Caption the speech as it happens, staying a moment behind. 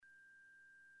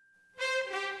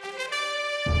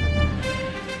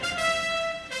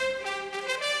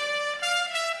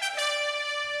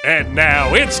And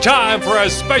now it's time for a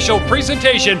special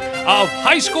presentation of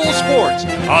high school sports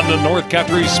on the North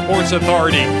Country Sports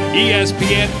Authority,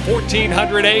 ESPN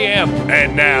 1400 AM.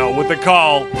 And now with the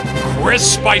call,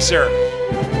 Chris Spicer.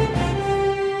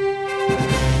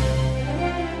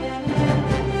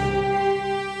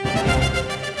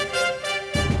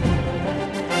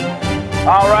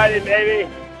 All righty, baby.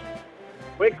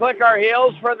 We click our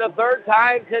heels for the third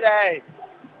time today.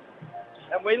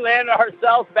 And we land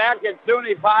ourselves back at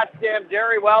SUNY Potsdam,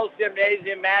 Jerry Wells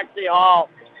Gymnasium, Maxey Hall.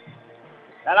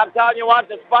 And I'm telling you what,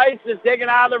 the Spice is digging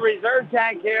out of the reserve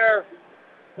tank here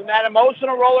from that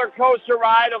emotional roller coaster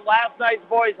ride of last night's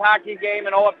boys hockey game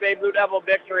and OFA Blue Devil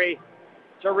victory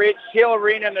to reach Shield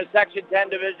Arena in the Section 10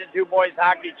 Division II Boys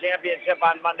Hockey Championship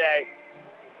on Monday.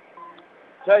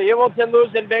 So Hewelton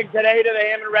losing big today to the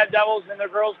Hammond Red Devils in the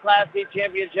Girls Class C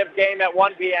Championship game at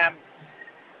 1 p.m.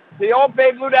 The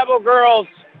OFA Blue Devil girls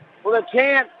with a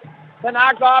chance to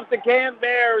knock off the Canton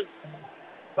Bears,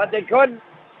 but they couldn't.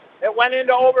 It went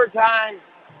into overtime,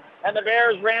 and the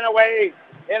Bears ran away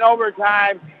in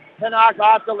overtime to knock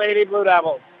off the Lady Blue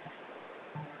Devils.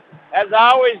 As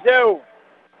I always do,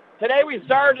 today we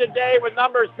started the day with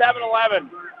number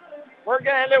 711. We're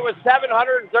going to end it with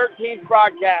 713th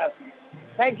broadcast.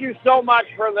 Thank you so much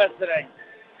for listening.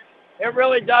 It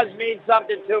really does mean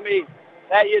something to me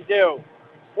that you do.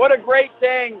 What a great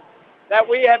thing that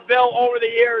we have built over the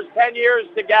years, 10 years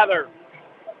together.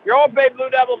 Your OFA Blue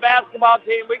Devil basketball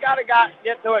team, we got to get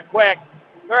to it quick.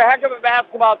 They're a heck of a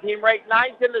basketball team, ranked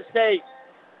 9th in the state.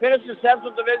 Finished the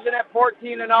Central Division at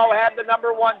 14-0, had the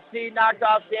number 1 seed, knocked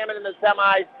off Salmon in the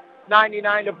semis,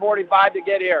 99-45 to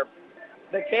get here.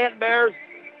 The Canton Bears,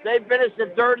 they finished in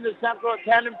 3rd in the Central at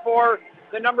 10-4.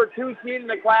 The number 2 seed in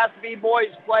the Class B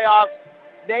boys playoffs.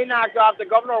 They knocked off the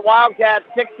Governor Wildcats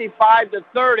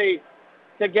 65-30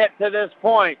 to get to this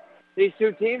point. These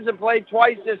two teams have played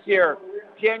twice this year.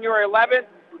 January 11th,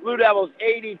 Blue Devils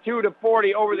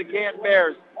 82-40 over the Canton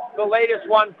Bears. The latest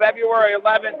one, February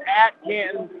 11th at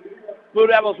Canton, Blue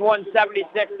Devils won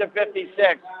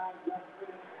 76-56.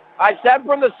 I said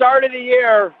from the start of the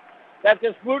year that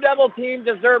this Blue Devil team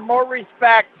deserved more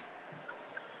respect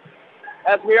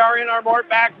as we are in our Mort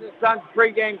Backus and Sons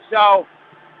pregame show.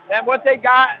 And what they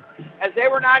got, as they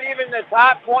were not even in the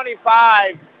top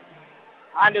 25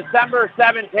 on December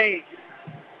 17th.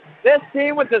 This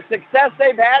team, with the success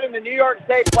they've had in the New York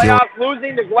State playoffs,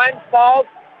 losing to Glens Falls,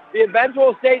 the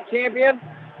eventual state champion,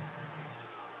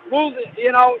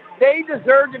 they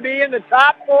deserve to be in the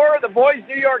top 4 of the boys'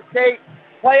 New York State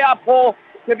playoff poll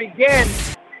to begin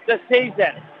the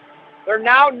season. They're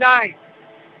now 9th.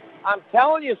 I'm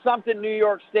telling you something, New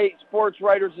York State Sports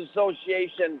Writers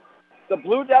Association. The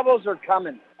Blue Devils are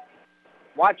coming.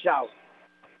 Watch out.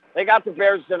 They got the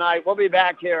Bears tonight. We'll be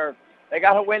back here. They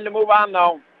got to win to move on,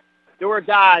 though. Do or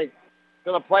die.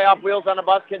 Till the playoff wheels on the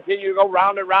bus continue to go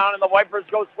round and round, and the Wipers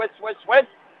go switch, switch, switch.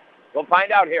 We'll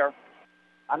find out here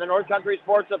on the North Country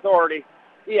Sports Authority,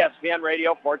 ESPN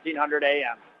Radio, 1400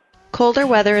 AM. Colder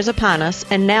weather is upon us,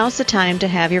 and now's the time to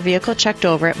have your vehicle checked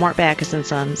over at Mort Backus &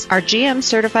 Sons. Our GM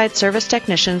certified service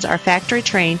technicians are factory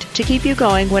trained to keep you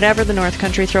going whatever the North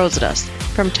Country throws at us.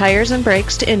 From tires and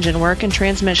brakes to engine work and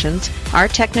transmissions, our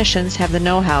technicians have the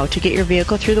know-how to get your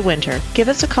vehicle through the winter. Give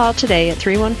us a call today at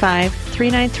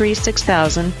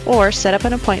 315-393-6000 or set up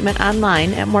an appointment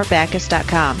online at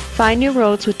mortbackus.com. Find new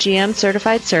roads with GM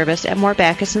certified service at Mort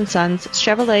Backus & Sons,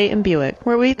 Chevrolet and Buick,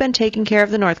 where we've been taking care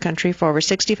of the North Country for over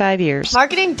 65 years.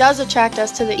 Marketing does attract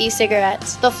us to the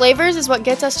e-cigarettes. The flavors is what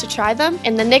gets us to try them,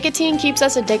 and the nicotine keeps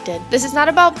us addicted. This is not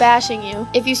about bashing you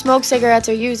if you smoke cigarettes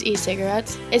or use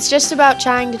e-cigarettes. It's just about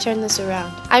trying to turn this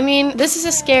around. I mean, this is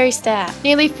a scary stat.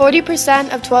 Nearly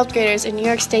 40% of 12th graders in New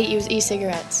York State use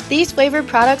e-cigarettes. These flavored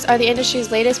products are the industry's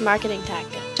latest marketing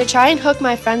tactic to try and hook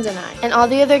my friends and I, and all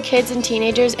the other kids and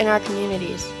teenagers in our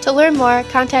communities. To learn more,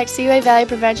 contact Seaway Valley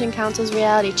Prevention Council's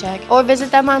Reality Check or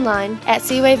visit them online at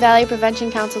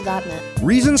seawayvalleypreventioncouncil.net.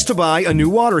 Reasons to buy a new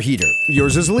water heater.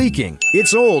 Yours is leaking.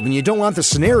 It's old and you don't want the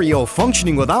scenario of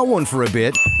functioning without one for a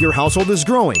bit. Your household is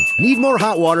growing. Need more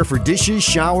hot water for dishes,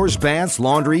 showers, baths,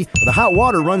 laundry. The hot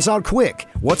water runs out quick.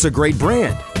 What's a great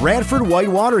brand? Bradford White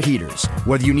Water Heaters.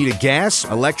 Whether you need a gas,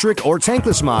 electric, or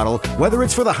tankless model, whether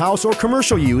it's for the house or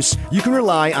commercial use, you can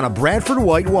rely on a Bradford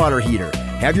White Water Heater.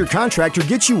 Have your contractor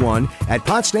get you one at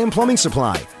Potsdam Plumbing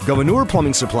Supply, Gouverneur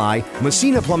Plumbing Supply,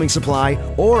 Messina Plumbing Supply,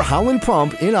 or Howland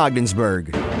Pump in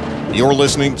Ogdensburg. You're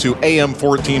listening to AM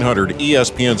 1400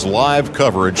 ESPN's live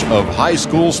coverage of high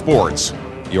school sports.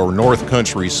 Your North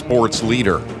Country sports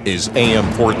leader is AM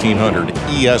 1400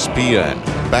 ESPN.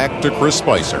 Back to Chris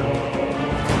Spicer.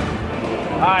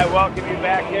 I welcome you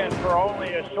back in for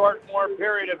only a short more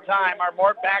period of time. Our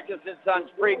Mort Backus & Sons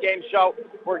pregame show.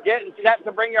 We're getting set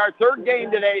to bring you our third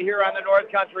game today here on the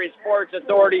North Country Sports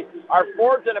Authority. Our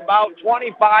fourth in about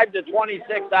 25 to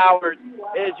 26 hours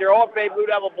is your OFA Blue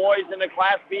Devil boys in the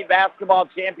Class B basketball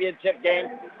championship game,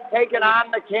 taking on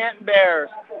the Canton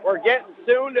Bears. We're getting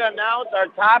soon to announce our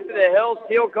top of the hill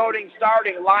steel coating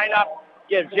starting lineup.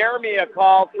 Give Jeremy a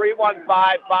call,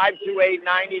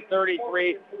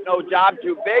 315-528-9033. No job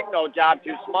too big, no job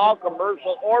too small,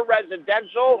 commercial or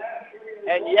residential.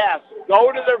 And yes,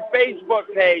 go to their Facebook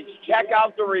page. Check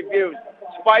out the reviews.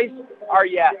 Spice, are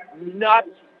you nuts?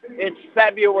 It's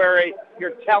February.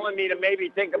 You're telling me to maybe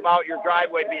think about your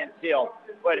driveway being sealed.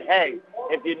 But hey,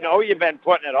 if you know you've been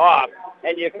putting it off,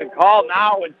 and you can call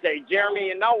now and say, Jeremy,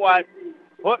 you know what?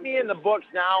 Put me in the books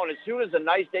now, and as soon as a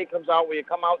nice day comes out, will you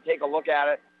come out, take a look at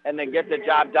it, and then get the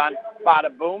job done?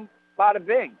 Bada boom, bada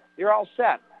bing. You're all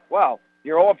set. Well,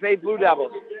 your OFA Blue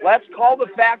Devils, let's call the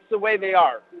facts the way they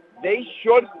are. They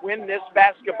should win this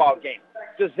basketball game.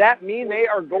 Does that mean they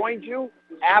are going to?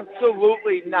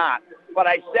 Absolutely not. But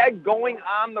I said going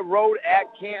on the road at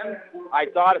Canton, I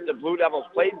thought if the Blue Devils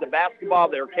played the basketball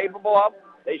they're capable of,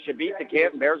 they should beat the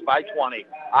Canton Bears by 20.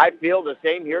 I feel the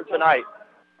same here tonight.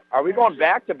 Are we going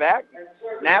back-to-back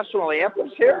national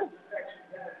anthems here?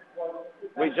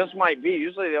 We just might be.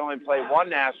 Usually they only play one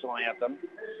national anthem.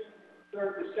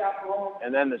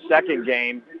 And then the second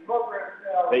game,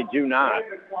 they do not.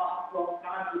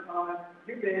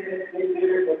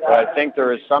 But I think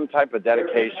there is some type of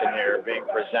dedication here being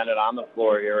presented on the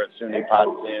floor here at SUNY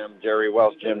Potsdam, Jerry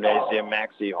Wells Gymnasium,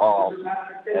 Maxey Hall,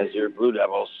 as your Blue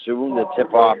Devils soon to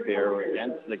tip off here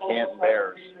against the Canton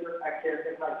Bears.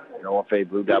 The OFA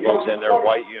Blue Devils in their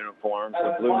white uniforms,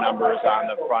 the blue numbers on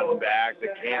the front and back. The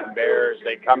Canton Bears,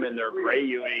 they come in their gray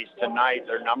unis tonight.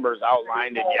 Their numbers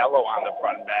outlined in yellow on the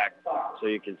front and back, so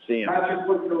you can see them.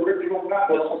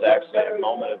 This is actually a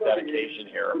moment of dedication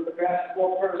here.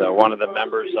 So one of the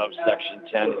members of Section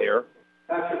 10 here.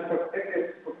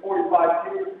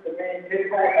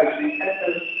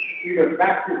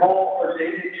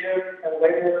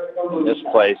 This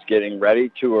place getting ready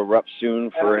to erupt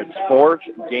soon for its fourth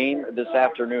game this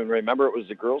afternoon. Remember, it was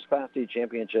the girls' Class D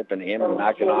championship and Hammond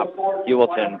knocking off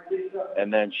Hewelton.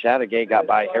 And then Chateaugay got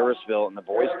by Harrisville in the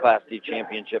boys' Class D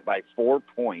championship by 4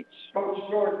 points.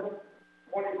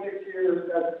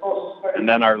 And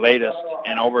then our latest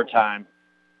in overtime,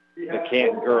 the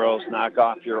Canton girls knock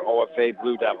off your OFA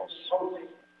Blue Devils.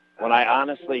 When I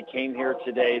honestly came here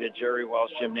today to Jerry Wells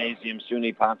Gymnasium,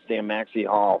 SUNY Potsdam, Maxey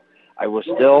Hall, I was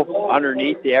still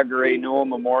underneath the Edgar A. Newell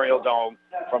Memorial Dome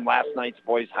from last night's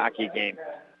boys hockey game.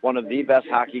 One of the best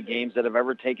hockey games that have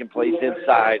ever taken place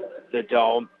inside the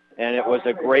dome. And it was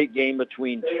a great game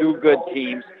between two good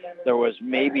teams. There was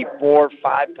maybe 4 or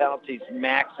 5 penalties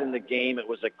max in the game. It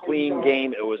was a clean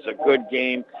game. It was a good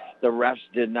game. The refs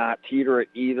did not teeter it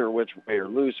either which way or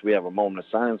loose. We have a moment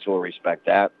of silence. We'll respect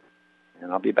that.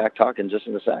 And I'll be back talking just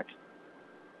in a sec.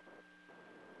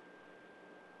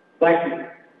 Thank you.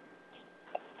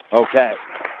 Okay.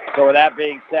 So with that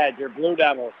being said, your Blue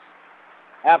Devils,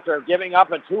 after giving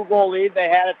up a 2-goal lead they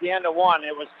had at the end of one,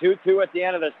 it was 2-2 at the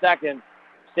end of the second,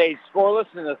 stayed scoreless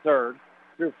in the third,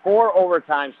 through 4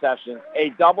 overtime sessions, a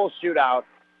double shootout,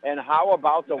 and how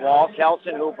about the Wall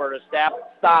Kelson Hooper to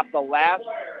stop the last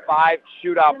 5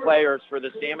 shootout players for the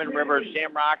Salmon River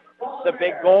Shamrock. The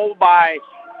big goal by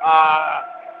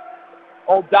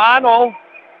O'Donnell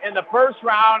in the first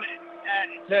round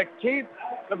to keep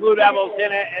the Blue Devils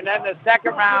in it, and then the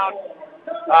second round,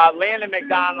 Landon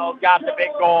McDonald got the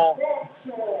big goal.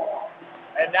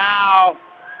 And now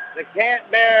the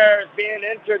Canton Bears being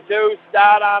introduced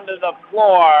out onto the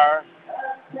floor.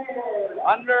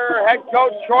 Under head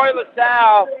coach Troy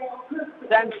LaSalle,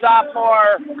 sends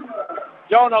sophomore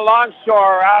Jonah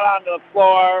Longshore out onto the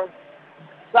floor.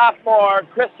 Sophomore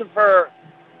Christopher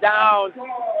Downs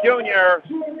Jr.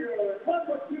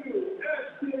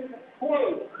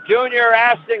 Junior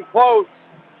Ashton Close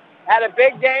had a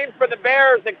big game for the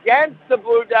Bears against the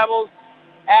Blue Devils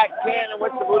at Canton,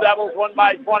 which the Blue Devils won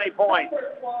by 20 points.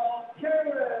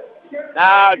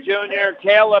 Now junior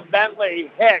Caleb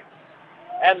Bentley Hicks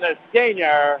and the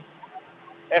senior,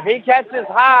 if he catches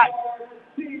hot,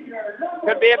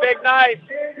 could be a big night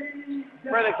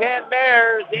for the Canton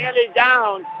Bears. Andy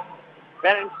Downs,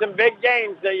 been in some big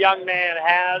games, the young man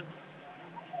has.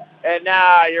 And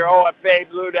now your OFA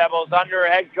Blue Devils under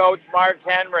head coach Mark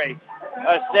Henry.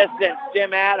 Assistants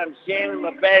Jim Adams, Shannon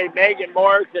LeFay, Megan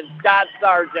Morris, and Scott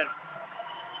Sargent.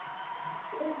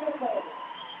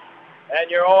 And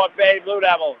your OFA Blue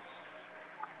Devils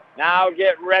now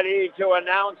get ready to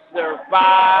announce their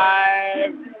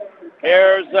 5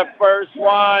 Here's the first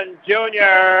one,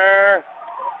 junior.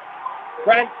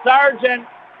 Trent Sargent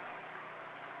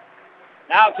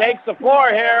now takes the floor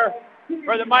here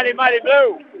for the Mighty Mighty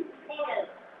Blue.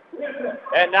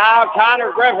 And now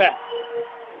Connor Griffin.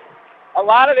 A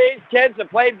lot of these kids have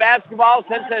played basketball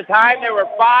since the time they were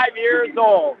 5 years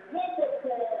old.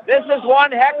 This is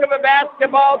one heck of a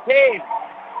basketball team.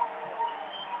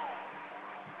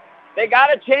 They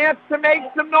got a chance to make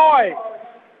some noise.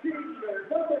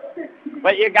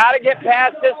 But you got to get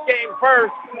past this game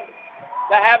first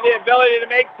to have the ability to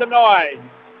make some noise.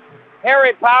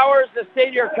 Harry Powers, the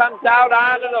senior, comes out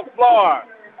onto the floor.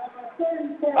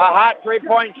 A hot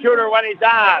three-point shooter when he's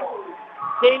on.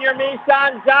 Senior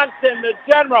Misan Johnson, the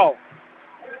general.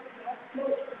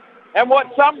 And what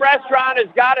some restaurant has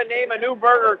got to name a new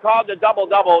burger called the Double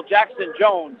Double, Jackson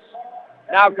Jones,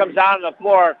 now comes on the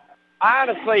floor. I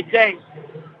honestly think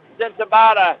since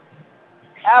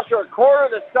after a quarter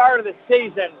of the start of the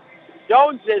season,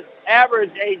 Jones has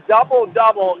averaged a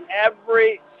double-double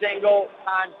every single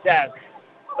contest.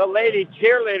 The lady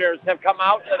cheerleaders have come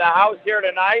out to the house here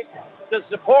tonight to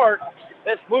support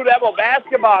this Blue Devil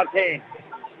basketball team.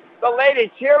 The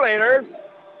lady cheerleaders,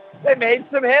 they made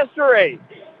some history.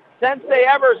 Since they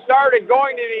ever started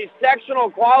going to these sectional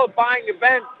qualifying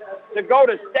events to go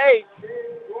to state,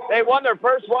 they won their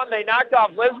first one. They knocked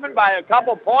off Lisbon by a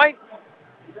couple points.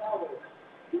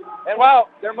 And, well,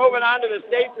 they're moving on to the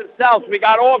states themselves. We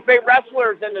got OFA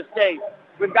wrestlers in the state.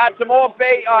 We've got some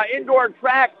OFA indoor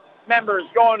track members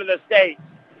going to the state.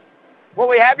 Will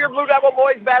we have your Blue Devil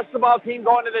boys basketball team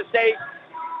going to the state?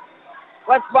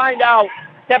 Let's find out.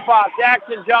 Tip-off,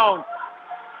 Jackson Jones.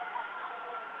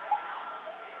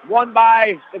 Won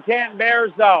by the Canton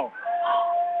Bears, though.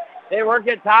 They work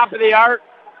at top of the arc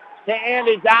to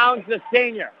Andy Downs, the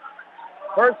senior.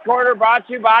 First quarter brought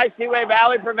to you by Seaway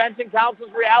Valley Prevention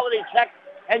Council's Reality Check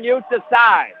and Youth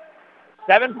Decide.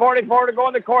 7:44 to go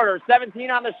in the quarter. 17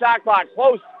 on the shot clock.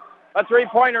 Close. A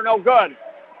three-pointer, no good.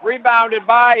 Rebounded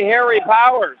by Harry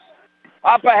Powers.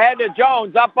 Up ahead to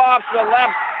Jones. Up off the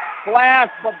left glass,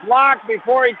 but blocked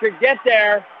before he could get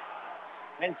there.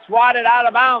 And swatted out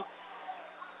of bounds.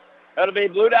 It'll be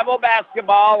Blue Devil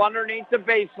basketball underneath the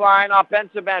baseline,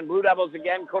 offensive end. Blue Devils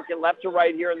again cooking left to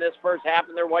right here in this first half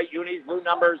in their white unis. Blue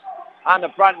numbers on the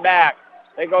front and back.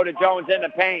 They go to Jones in the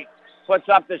paint. Puts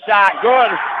up the shot.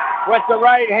 Good with the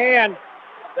right hand.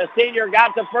 The senior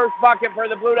got the first bucket for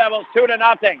the Blue Devils,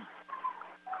 2-0.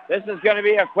 This is going to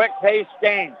be a quick-paced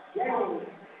game.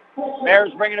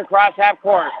 Bears bringing across half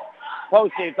court.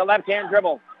 Posey with the left-hand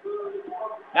dribble.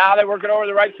 Now they work it over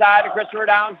the right side to Christopher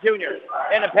Downs Jr.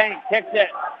 In the paint, kicks it.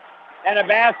 And a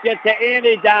basket to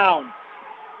Andy Downs.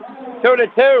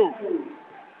 2-2.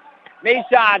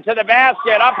 Michon to the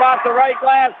basket, up off the right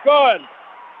glass, good.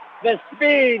 The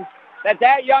speed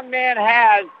that young man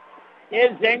has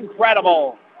is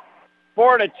incredible.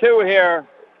 4-2 here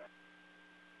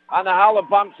on the Howland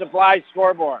Pump Supply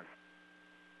scoreboard.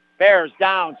 Bears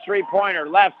down, three-pointer,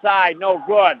 left side, no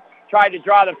good. Tried to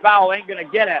draw the foul, ain't going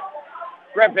to get it.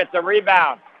 Griffith, the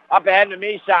rebound. Up ahead to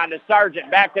Michon, to Sargent.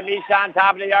 Back to Michon,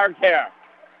 top of the arc here.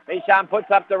 Michon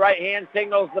puts up the right hand,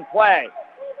 signals the play.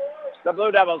 The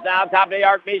Blue Devils now, top of the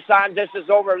arc. Michon dishes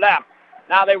over left.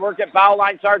 Now they work at foul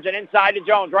line. Sargent inside to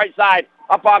Jones, right side.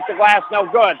 Up off the glass, no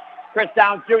good. Chris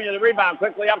Downs Jr., the rebound.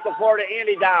 Quickly up the floor to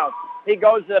Andy Downs. He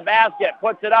goes to the basket,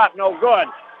 puts it up, no good.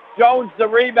 Jones, the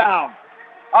rebound.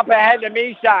 Up ahead to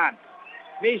Michon.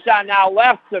 Michon now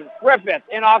left to Griffith,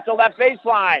 in off the left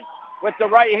baseline. With the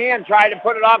right hand, tried to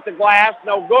put it off the glass,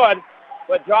 no good,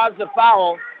 but draws the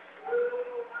foul.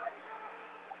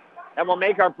 And we'll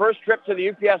make our first trip to the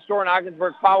UPS store in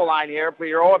Ogdensburg foul line here for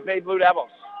your OFA Blue Devils.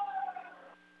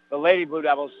 The Lady Blue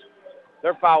Devils,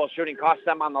 their foul shooting cost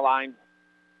them on the line.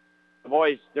 The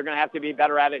boys, they're going to have to be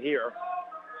better at it here.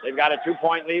 They've got a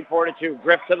 2-point lead, 4-2.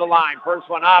 Griff to the line. First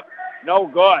one up, no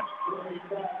good.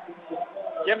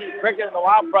 Jimmy Cricket and the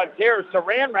Wild Frontiers,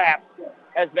 Saran Wrap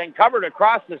has been covered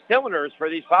across the cylinders for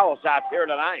these foul shots here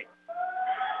tonight.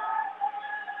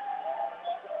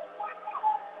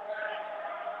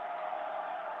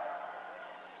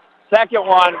 Second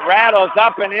one rattles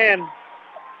up and in.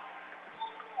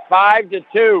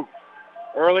 5-2.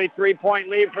 Early 3-point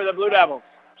lead for the Blue Devils.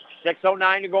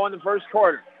 6:09 to go in the first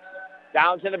quarter.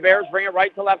 Downs and the Bears bring it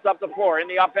right to left up the floor in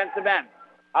the offensive end.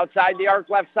 Outside the arc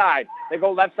left side. They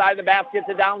go left side of the basket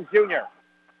to Downs Jr.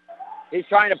 He's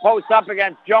trying to post up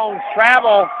against Jones.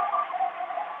 Travel.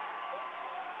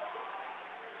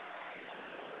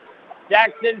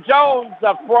 Jackson Jones,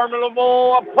 a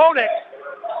formidable opponent.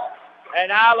 And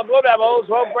now the Blue Devils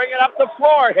will bring it up the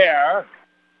floor here.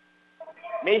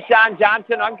 Michon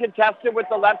Johnson uncontested with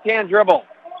the left-hand dribble.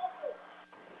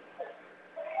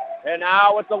 And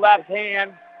now with the left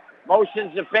hand,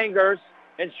 motions the fingers,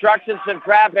 instructions some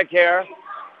traffic here.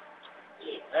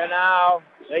 And now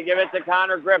they give it to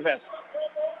Connor Griffith.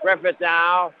 Griffith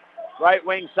now, right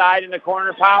wing side in the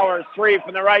corner. Powers, three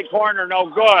from the right corner, no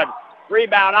good.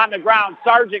 Rebound on the ground.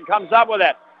 Sargent comes up with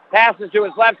it. Passes to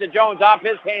his left to Jones off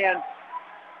his hand.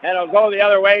 And it'll go the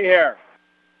other way here.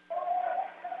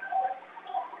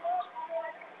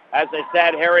 As I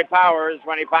said, Harry Powers,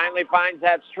 when he finally finds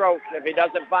that stroke, if he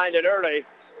doesn't find it early,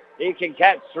 he can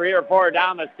catch 3 or 4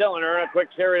 down the cylinder in a quick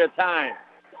period of time.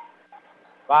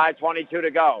 5:22 to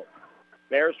go.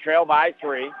 Bears trail by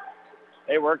 3.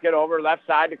 They work it over left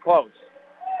side to Close.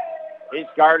 He's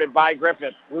guarded by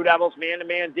Griffith. Blue Devils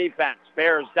man-to-man defense.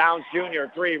 Bears Downs Jr.,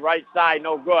 3, right side,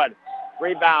 no good.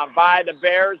 Rebound by the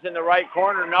Bears in the right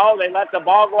corner. No, they let the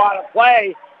ball go out of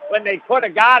play when they could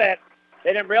have got it.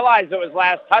 They didn't realize it was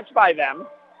last touched by them.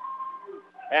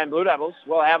 And Blue Devils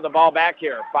will have the ball back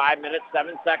here. 5 minutes,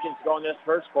 7 seconds to go in this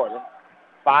first quarter.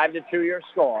 5-2 your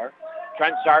score.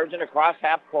 Trent Sargent across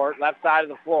half court, left side of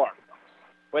the floor.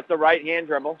 With the right hand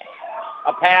dribble.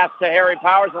 A pass to Harry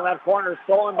Powers in the left corner,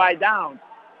 stolen by Downs.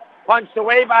 Punched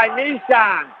away by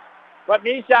Mishon. But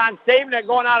Mishon saving it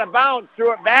going out of bounds,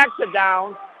 threw it back to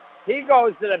Downs. He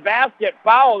goes to the basket,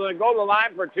 fouled, and go to the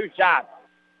line for 2 shots.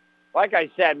 Like I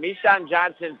said, Mishon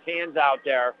Johnson's hands out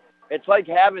there, it's like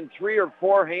having 3 or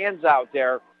 4 hands out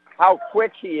there, how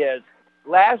quick he is.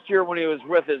 Last year when he was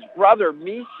with his brother,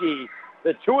 Mishi,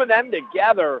 the two of them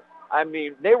together, I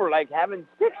mean, they were like having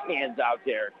 6 hands out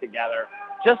there together.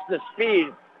 Just the speed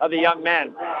of the young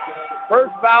men.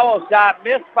 First foul shot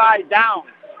missed by Downs.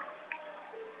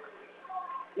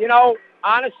 You know,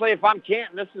 honestly, if I'm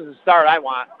Canton, this is the start I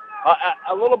want.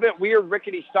 A little bit weird,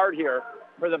 rickety start here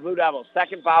for the Blue Devils.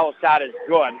 Second foul shot is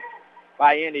good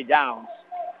by Andy Downs.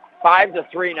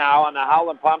 5-3 now on the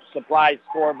Howland Pump Supply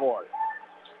scoreboard.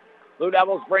 Blue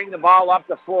Devils bring the ball up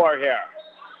the floor here.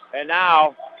 And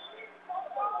now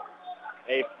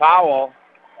a foul,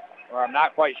 or I'm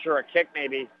not quite sure, a kick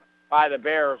maybe, by the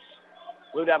Bears.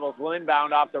 Blue Devils will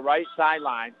inbound off the right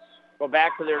sideline. Go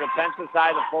back to their defensive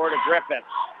side of the floor to Griffith.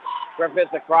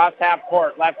 Griffith across half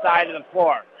court, left side of the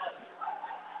floor.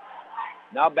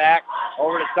 Now back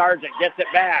over to Sargent, gets it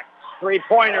back.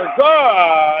 3-pointer,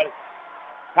 good.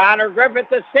 Connor Griffith,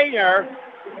 the senior,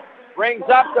 brings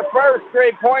up the first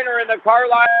 3-pointer in the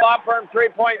Carlisle Law Firm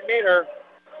 3-point meter.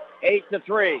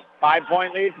 8-3,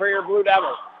 5-point lead for your Blue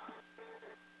Devils.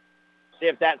 See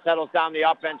if that settles down the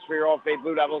offense for your OFA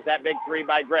Blue Devils. That big 3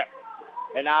 by Griff.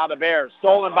 And now the Bears,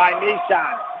 stolen by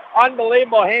Mishon.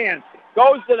 Unbelievable hands.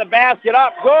 Goes to the basket,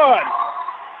 up, good.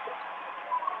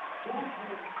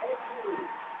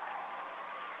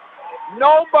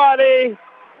 Nobody,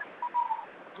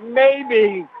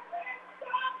 maybe,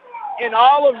 in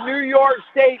all of New York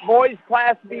State boys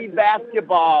Class B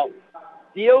basketball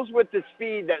deals with the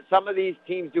speed that some of these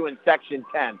teams do in Section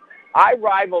 10. I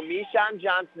rival Mishon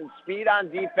Johnson's speed on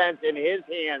defense in his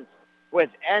hands with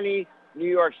any New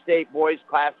York State boys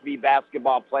Class B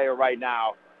basketball player right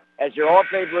now, as your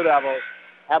OFA Blue Devils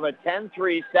have a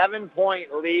 10-3,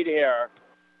 7-point lead here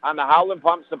on the Howland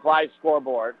Pump Supply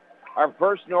scoreboard. Our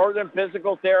first Northern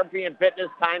Physical Therapy and Fitness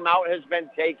timeout has been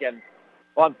taken.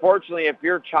 Well, unfortunately, if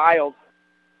your child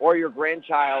or your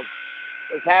grandchild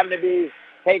is having to be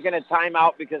taking a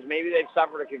timeout because maybe they've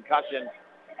suffered a concussion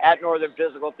at Northern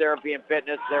Physical Therapy and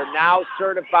Fitness, they're now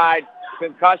certified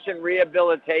concussion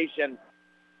rehabilitation,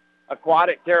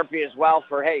 aquatic therapy as well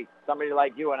for, hey, somebody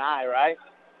like you and I, right?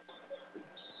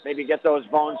 Maybe get those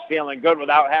bones feeling good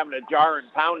without having to jar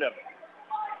and pound them.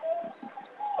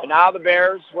 And now the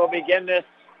Bears will begin this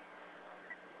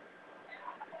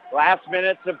last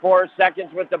minutes and 4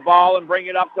 seconds with the ball and bring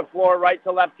it up the floor right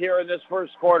to left here in this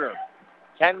first quarter.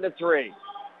 10-3.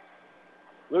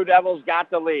 Blue Devils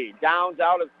got the lead. Downs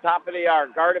out at the top of the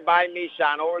arc, guarded by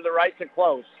Mishon. Over the right to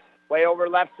Close. Way over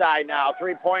left side now.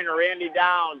 3-pointer, Andy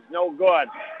Downs, no good.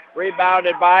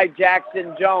 Rebounded by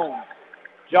Jackson Jones.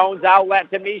 Jones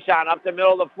outlet to Mishon up the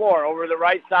middle of the floor. Over the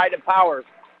right side to Powers.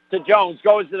 To Jones,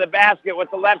 goes to the basket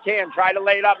with the left hand. Try to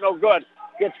lay it up, no good.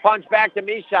 Gets punched back to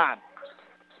Mishon.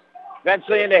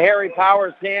 Eventually into Harry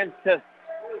Powers' hands to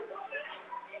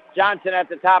Johnson at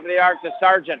the top of the arc to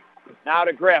Sargent. Now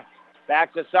to Griff.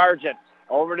 Back to Sargent.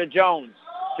 Over to Jones.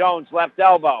 Jones, left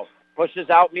elbow. Pushes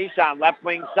out Mishon, left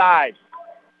wing side.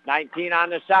 19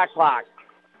 on the shot clock.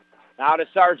 Now to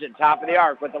Sargent, top of the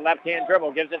arc with the left-hand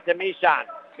dribble. Gives it to Mishon.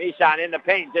 Mishon in the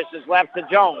paint. Dishes left to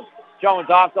Jones. Jones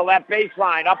off the left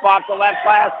baseline. Up off the left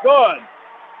glass. Good.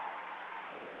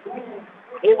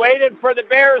 He waited for the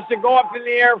Bears to go up in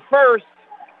the air first.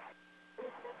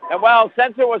 And, well,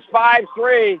 since it was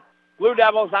 5-3, Blue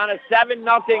Devils on a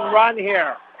 7-0 run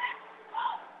here.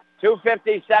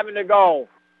 2:57 to go.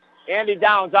 Andy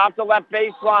Downs off the left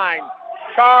baseline.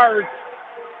 Charge.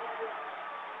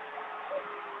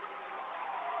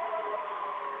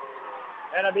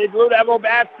 And it'll be Blue Devil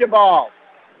basketball.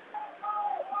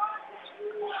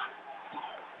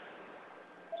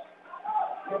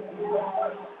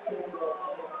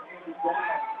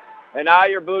 And now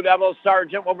your Blue Devils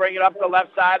Sargent will bring it up the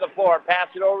left side of the floor. Pass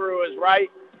it over to his right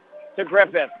to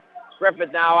Griffith.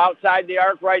 Griffith now outside the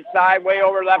arc, right side, way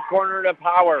over left corner to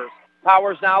Powers.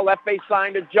 Powers now left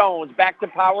baseline to Jones. Back to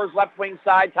Powers, left wing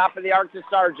side, top of the arc to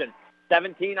Sargent.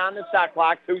 17 on the shot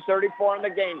clock, 2:34 on the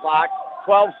game clock,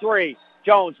 12-3.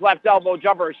 Jones, right elbow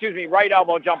jumper,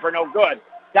 no good.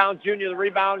 Downs Jr., the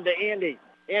rebound to Andy.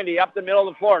 Andy up the middle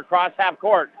of the floor, cross half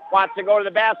court. Wants to go to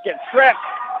the basket. Stripped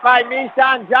by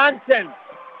Meeson Johnson.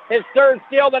 His third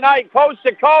steal of the night, coast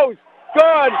to coast.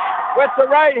 Good with the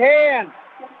right hand.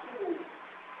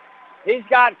 He's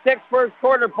got 6 first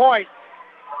quarter points.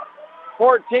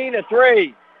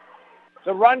 14-3.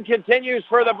 The run continues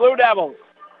for the Blue Devils.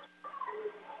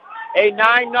 A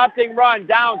 9-0 run.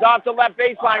 Downs off the left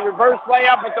baseline. Reverse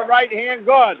layup with the right hand.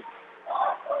 Good.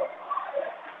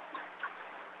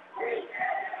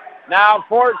 Now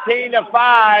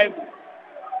 14-5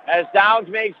 as Downs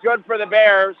makes good for the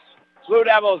Bears. Blue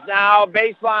Devils now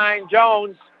baseline.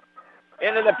 Jones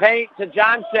into the paint to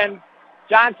Johnson.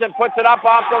 Johnson puts it up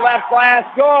off the left glass.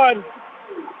 Good.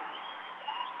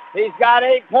 He's got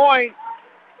 8 points.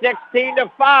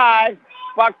 16-5.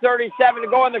 $1:37 to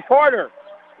go in the quarter.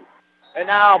 And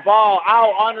now ball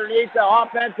out underneath the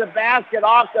offensive basket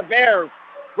off the Bears.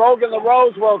 Brogan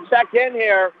LaRose will check in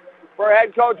here for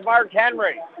head coach Mark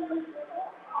Henry.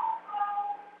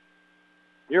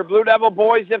 Your Blue Devil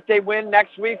boys, if they win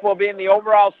next week, will be in the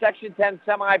overall Section 10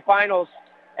 semifinals.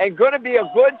 And going to be a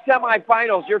good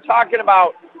semifinals. You're talking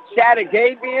about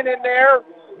Chattagay being in there,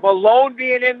 Malone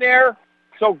being in there.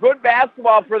 So good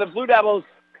basketball for the Blue Devils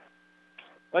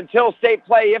until state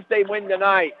play if they win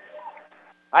tonight.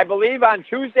 I believe on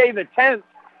Tuesday the 10th,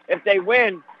 if they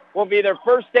win, will be their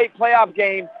first state playoff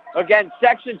game against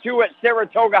Section 2 at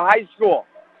Saratoga High School.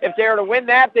 If they are to win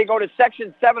that, they go to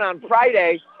Section 7 on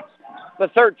Friday, the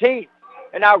 13th.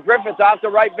 And now Griffiths off the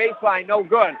right baseline, no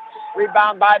good.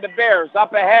 Rebound by the Bears,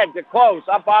 up ahead to close,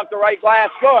 up off the right glass,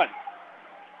 good.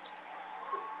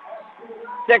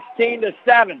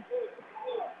 16-7.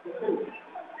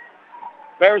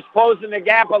 Bears closing the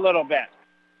gap a little bit.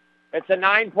 It's a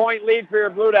 9-point lead for your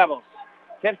Blue Devils.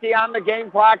 50 on the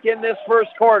game clock in this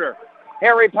first quarter.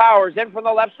 Harry Powers in from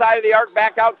the left side of the arc,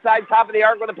 back outside, top of the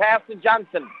arc with a pass to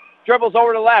Johnson. Dribbles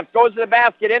over to left, goes to the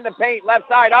basket, in the paint, left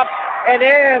side, up and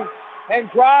in, and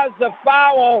draws the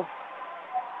foul.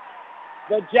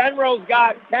 The Generals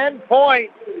got 10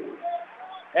 points.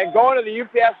 And going to the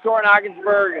UPS store in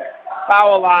Ogdensburg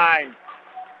foul line.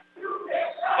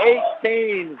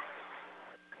 18-7.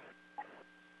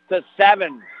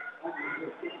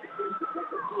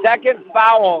 Second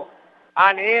foul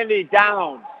on Andy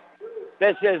Downs.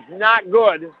 This is not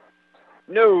good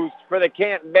news for the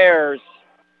Canton Bears.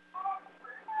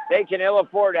 They can ill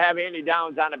afford to have Andy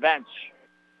Downs on the bench.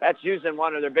 That's losing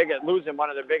one of their biggest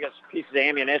pieces of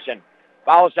ammunition.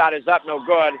 Foul shot is up, no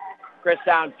good. Chris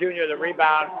Downs Jr., the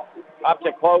rebound, up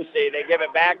to Closey. They give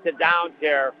it back to Downs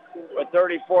here with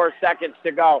 34 seconds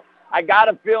to go. I got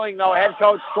a feeling, though, head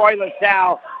coach Troy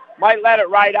LaSalle might let it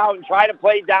ride out and try to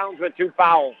play Downs with 2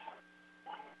 fouls.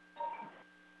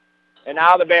 And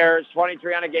now the Bears,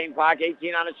 23 on the game clock,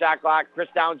 18 on the shot clock. Chris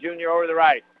Downs Jr. over the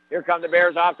right. Here come the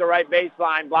Bears off the right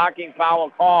baseline. Blocking foul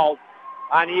called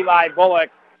on Eli Bullock.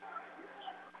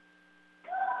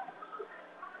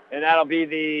 And that'll be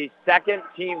the second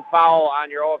team foul on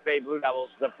your OFA Blue Devils,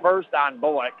 the first on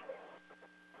Bullock.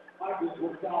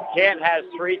 Kent has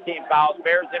 3 team fouls.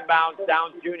 Bears inbounds,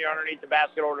 Downs Jr. underneath the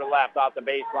basket over to the left off the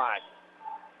baseline.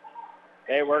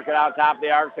 They work it out top of the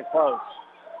arc to Close.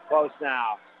 Close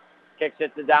now. Kicks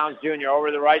it to Downs Jr. over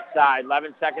the right side.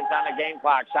 11 seconds on the game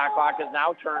clock. Shot clock is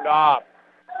now turned off.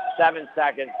 7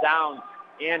 seconds. Downs.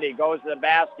 Andy goes to the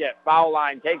basket. Foul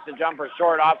line. Takes the jumper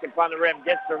short off in front of the rim.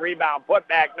 Gets the rebound. Put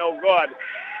back. No good.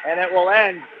 And it will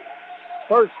end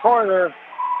first quarter.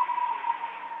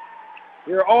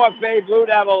 Your OFA Blue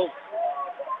Devils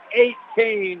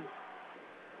 18.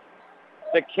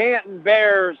 The Canton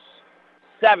Bears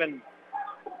 7.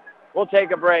 We'll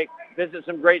take a break. Visit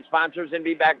some great sponsors and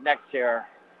be back next year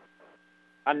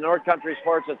on North Country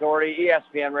Sports Authority,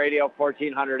 ESPN Radio,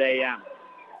 1400 AM.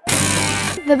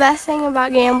 The best thing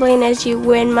about gambling is you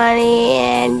win money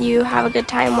and you have a good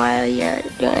time while you're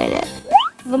doing it.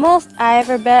 The most I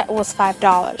ever bet was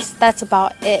 $5. That's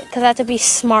about it, because I have to be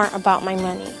smart about my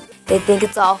money. They think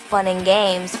it's all fun and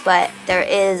games, but there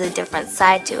is a different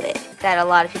side to it that a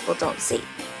lot of people don't see.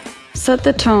 Set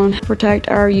the tone. Protect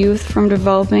our youth from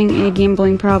developing a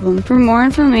gambling problem. For more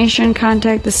information,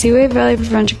 contact the Seaway Valley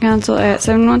Prevention Council at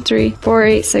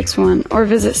 713-4861 or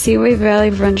visit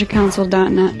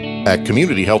seawayvalleypreventioncouncil.net. At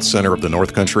Community Health Center of the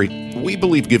North Country, we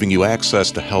believe giving you access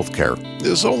to health care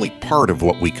is only part of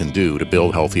what we can do to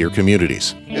build healthier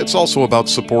communities. It's also about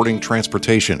supporting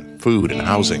transportation, food and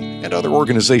housing, and other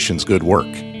organizations' good work.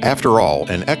 After all,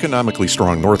 an economically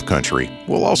strong North Country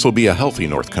will also be a healthy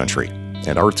North Country,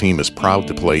 and our team is proud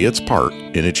to play its part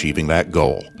in achieving that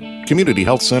goal. Community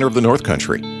Health Center of the North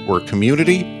Country, where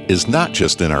community is not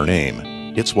just in our name,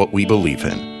 it's what we believe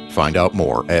in. Find out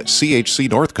more at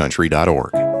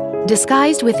chcnorthcountry.org.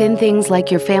 Disguised within things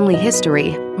like your family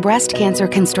history, breast cancer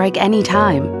can strike any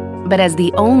time. But as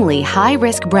the only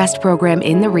high-risk breast program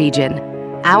in the region,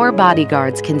 our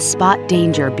bodyguards can spot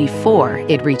danger before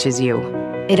it reaches you.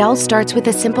 It all starts with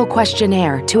a simple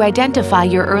questionnaire to identify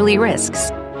your early risks.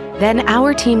 Then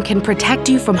our team can protect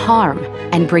you from harm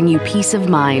and bring you peace of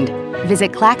mind.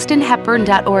 Visit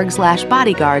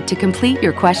claxtonhepburn.org/bodyguard to complete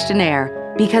your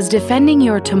questionnaire, because defending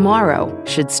your tomorrow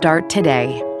should start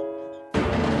today.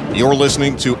 You're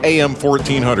listening to AM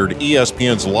 1400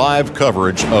 ESPN's live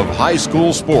coverage of high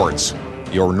school sports.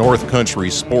 Your North Country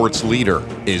sports leader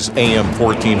is AM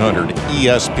 1400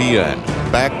 ESPN.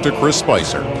 Back to Chris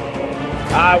Spicer.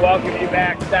 I welcome you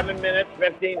back. 7 minutes,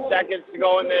 15 seconds to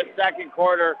go in this second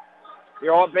quarter.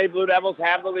 Your OFA Blue Devils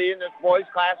have the lead in this boys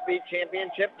Class B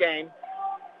championship game.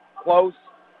 Close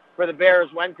for the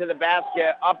Bears. Went to the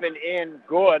basket, up and in,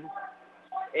 good.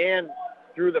 And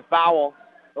threw the foul.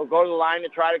 They'll go to the line to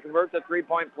try to convert the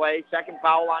three-point play. Second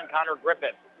foul on Connor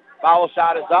Griffith. Foul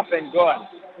shot is up and good.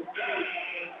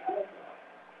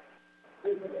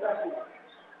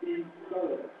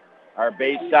 Our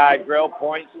Bayside Grill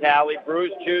points tally,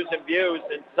 brews, chews, and views.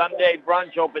 And Sunday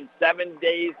brunch open 7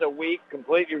 days a week,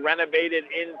 completely renovated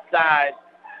inside.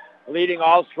 Leading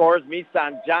all scorers,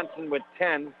 Misan Johnson with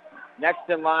 10. Next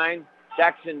in line,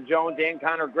 Jackson Jones and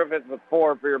Connor Griffith with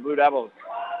 4 for your Blue Devils.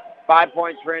 5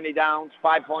 points for Andy Downs,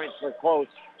 5 points for Close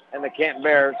and the Canton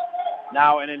Bears.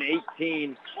 Now in an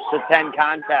 18-10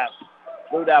 contest.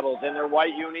 Blue Devils in their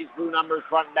white unis, blue numbers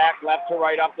front and back, left to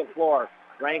right up the floor.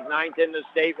 Ranked 9th in the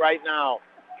state right now.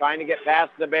 Trying to get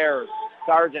past the Bears.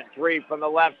 Sargent, 3 from the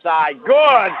left side.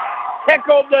 Good!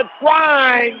 Tickled the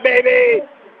twine, baby!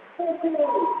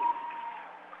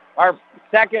 Our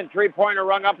second three-pointer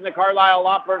rung up in the Carlisle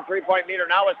Lawford three-point meter.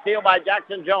 Now a steal by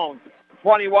Jackson Jones.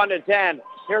 21-10.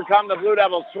 Here come the Blue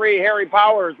Devils. 3, Harry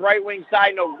Powers, right wing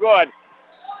side, no good.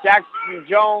 Jackson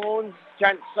Jones,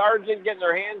 Trent Sargent getting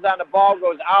their hands on the ball,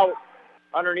 goes out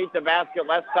underneath the basket.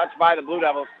 Less touched by the Blue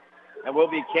Devils. And will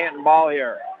be Canton ball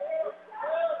here.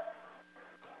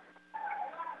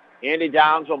 Andy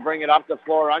Downs will bring it up the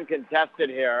floor uncontested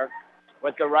here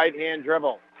with the right-hand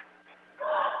dribble.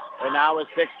 And now with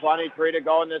 6:23 to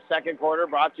go in this second quarter,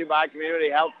 brought to you by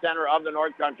Community Health Center of the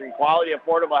North Country. Quality,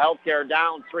 affordable health care.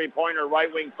 Down, three-pointer,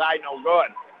 right wing side, no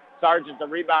good. Sargent the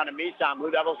rebound to Michon. Blue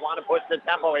Devils want to push the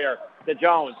tempo here to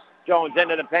Jones. Jones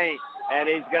into the paint, and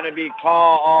he's going to be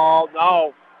called,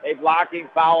 no, a blocking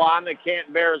foul on the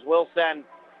Canton Bears. Will send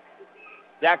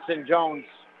Jackson Jones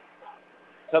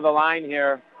to the line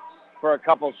here for a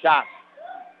couple shots.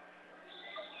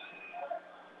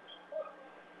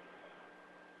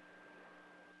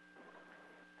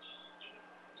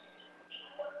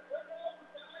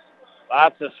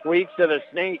 Lots of squeaks to the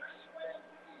Snakes.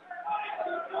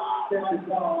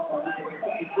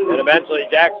 And eventually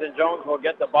Jackson Jones will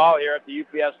get the ball here at the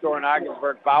UPS store in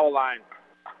Ogdensburg foul line.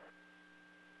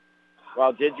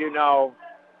 Well, did you know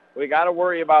we got to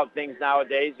worry about things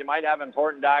nowadays. You might have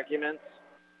important documents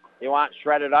you want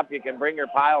shredded up. You can bring your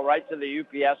pile right to the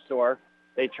UPS store.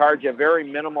 They charge a very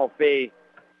minimal fee,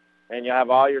 and you have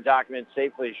all your documents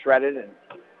safely shredded and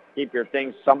keep your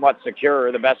things somewhat secure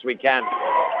the best we can.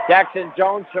 Jackson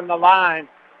Jones from the line.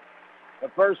 The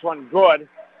first one good.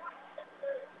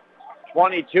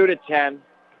 22-10.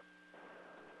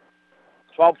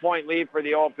 12-point lead for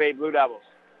the OFA Blue Devils.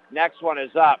 Next one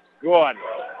is up. Good.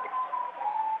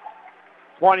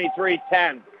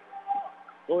 23-10.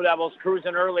 Blue Devils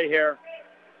cruising early here.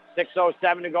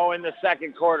 6:07 to go in the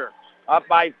second quarter. Up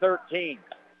by 13.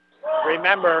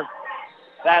 Remember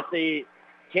that the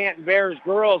Canton Bears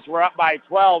girls were up by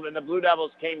 12, and the Blue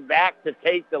Devils came back to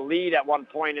take the lead at one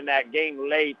point in that game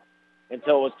late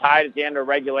until it was tied at the end of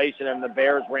regulation, and the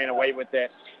Bears ran away with it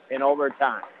in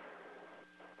overtime.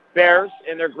 Bears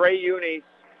in their gray unis,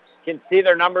 Can see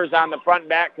their numbers on the front and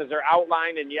back because they're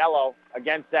outlined in yellow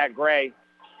against that gray.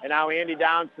 And now Andy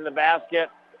Downs to the basket.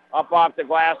 Up off the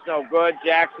glass, no good.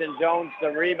 Jackson Jones the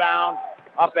rebound.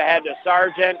 Up ahead to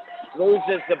Sargent.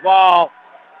 Loses the ball.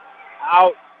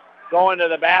 Out going to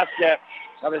the basket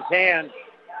of his hand.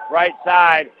 Right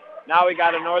side. Now we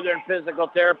got a Northern Physical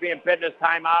Therapy and Fitness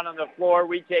timeout on the floor.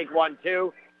 We take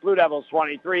 1-2. Blue Devils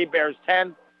 23, Bears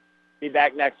 10. Be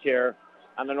back next year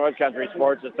on the North Country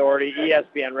Sports Authority,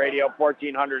 ESPN Radio,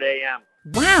 1400 AM.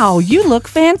 Wow, you look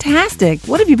fantastic.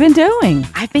 What have you been doing?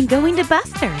 I've been going to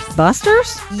Buster's.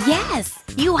 Buster's? Yes,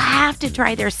 you have to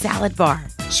try their salad bar.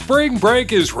 Spring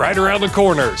break is right around the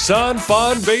corner. Sun,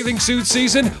 fun, bathing suit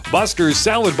season. Buster's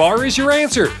Salad Bar is your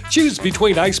answer. Choose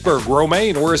between iceberg,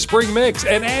 romaine, or a spring mix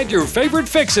and add your favorite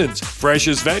fixins.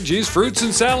 Freshest veggies, fruits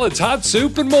and salads, hot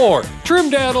soup, and more. Trim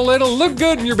down a little, look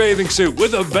good in your bathing suit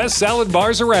with the best salad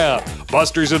bars around.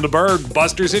 Buster's in the Berg,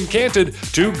 Buster's in Canton.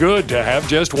 Too good to have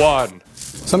just one.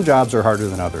 Some jobs are harder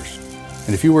than others.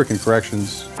 And if you work in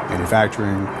corrections,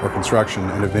 manufacturing, or construction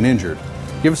and have been injured,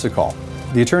 give us a call.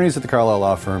 The attorneys at the Carlisle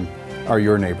Law Firm are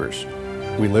your neighbors.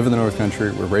 We live in the North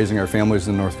Country. We're raising our families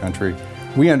in the North Country.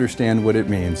 We understand what it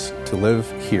means to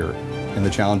live here and the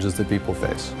challenges that people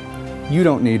face. You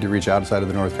don't need to reach outside of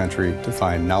the North Country to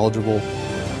find knowledgeable,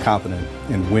 competent,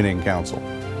 and winning counsel.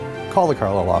 Call the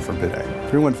Carlisle Law Firm today,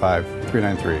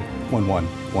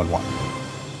 315-393-1111.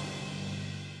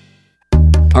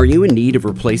 Are you in need of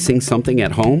replacing something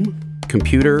at home?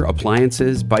 Computer,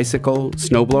 appliances, bicycle,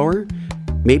 snowblower?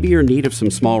 Maybe you're in need of some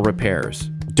small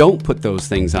repairs. Don't put those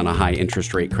things on a high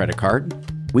interest rate credit card.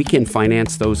 We can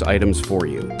finance those items for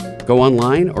you. Go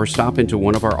online or stop into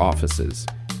one of our offices.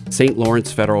 St.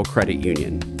 Lawrence Federal Credit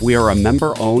Union. We are a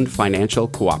member-owned financial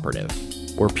cooperative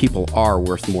where people are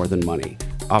worth more than money.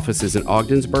 Offices in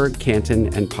Ogdensburg,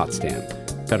 Canton, and Potsdam.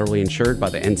 Federally insured by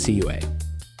the NCUA.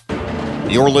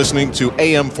 You're listening to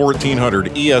AM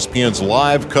 1400 ESPN's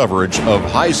live coverage of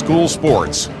high school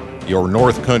sports. Your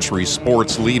North Country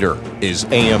sports leader is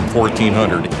AM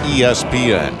 1400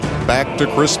 ESPN. Back to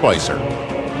Chris Spicer.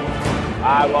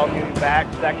 I welcome you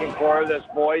back. Second quarter of this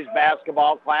boys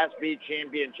basketball Class B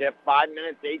championship. 5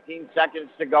 minutes, 18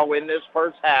 seconds to go in this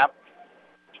first half.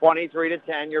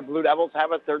 23-10. Your Blue Devils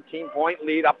have a 13-point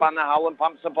lead up on the Howland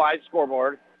Pump Supply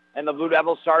scoreboard. And the Blue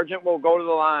Devils sergeant will go to the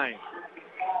line.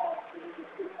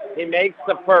 He makes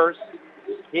the first.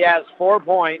 He has 4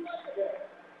 points.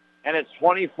 And it's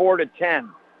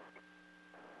 24-10.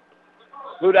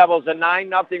 Blue Devils a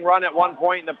 9-0 run at one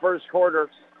point in the first quarter.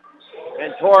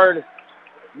 And toward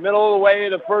middle of the way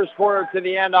of the first quarter to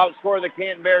the end, outscore the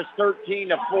Canton Bears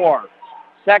 13-4.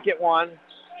 Second one.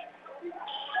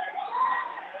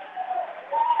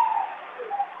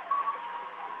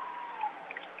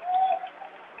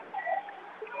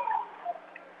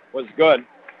 Was good.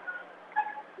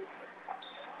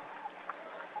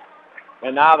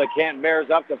 And now the Canton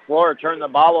Bears up the floor, turn the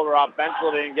ball over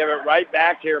offensively and give it right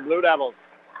back to your Blue Devils.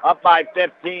 Up by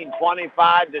 15,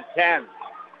 25-10.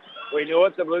 We knew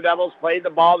it. The Blue Devils played the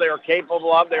ball they were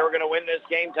capable of. They were going to win this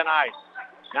game tonight.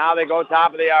 Now they go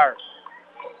top of the arc.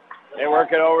 They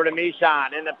work it over to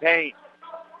Michon in the paint.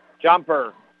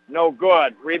 Jumper, no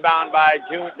good. Rebound by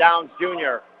Downs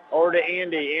Jr. Over to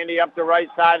Andy. Andy up the right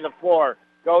side of the floor.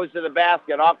 Goes to the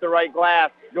basket, off the right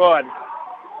glass. Good.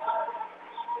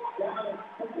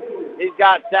 He's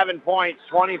got 7 points,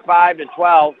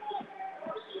 25-12.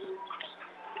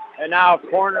 And now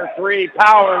corner three,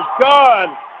 Powers, good.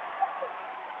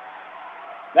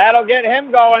 That'll get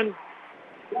him going.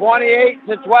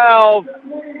 28-12.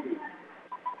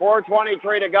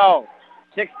 4:23 to go.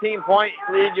 16-point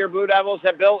lead your Blue Devils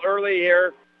have built early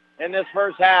here in this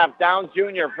first half. Downs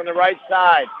Jr. from the right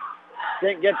side.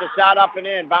 Didn't get the shot up and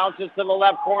in. Bounces to the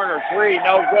left corner. Three,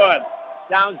 no good.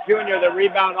 Downs Jr., the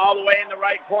rebound all the way in the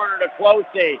right corner to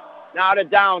Closey. Now to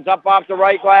Downs, up off the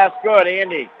right glass. Good,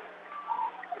 Andy.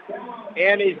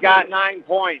 Andy's got 9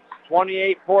 points,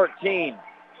 28-14.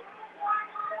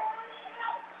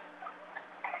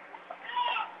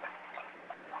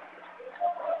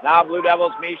 Now Blue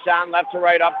Devils, Michon, left to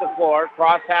right up the floor,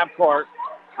 cross half court.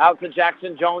 Out to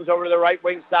Jackson Jones over to the right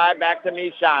wing side, back to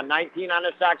Michon. 19 on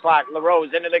the shot clock.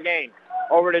 LaRose into the game.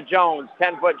 Over to Jones,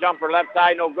 10-foot jumper, left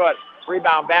side, no good.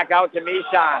 Rebound back out to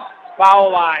Michon.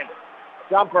 Foul line.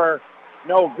 Jumper,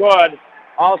 no good.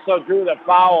 Also drew the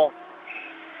foul,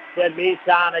 said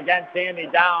Michon, against Andy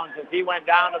Downs as he went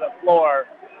down to the floor.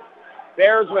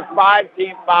 Bears with 5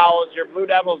 team fouls. Your Blue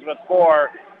Devils with 4.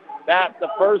 That's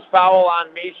the first foul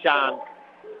on Michon.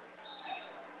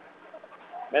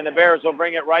 And the Bears will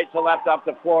bring it right to left up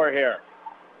the floor here.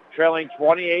 Trailing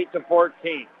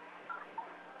 28-14.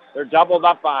 They're doubled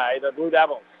up by the Blue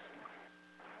Devils.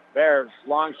 Bears,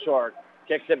 long short,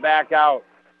 kicks it back out.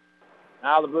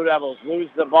 Now the Blue Devils lose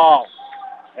the ball.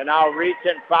 And now reach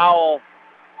and foul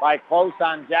by close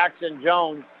on Jackson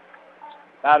Jones.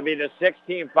 That'll be the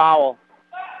 16th foul.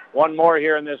 One more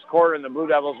here in this quarter, and the Blue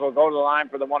Devils will go to the line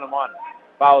for the 1-and-1.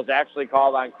 Foul is actually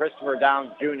called on Christopher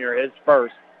Downs Jr., his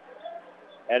first.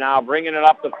 And now bringing it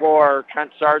up the floor,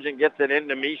 Trent Sargent gets it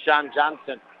into Mishan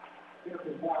Johnson.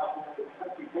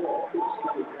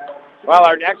 Well,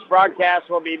 our next broadcast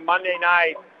will be Monday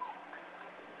night.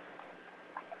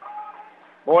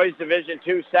 Boys Division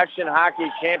II Section Hockey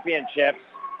Championships.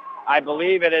 I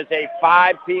believe it is a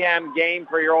 5 p.m. game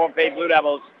for your OFA Blue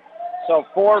Devils. So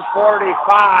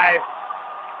 4:45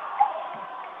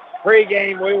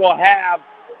 pregame we will have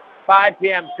 5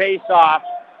 p.m. face-off.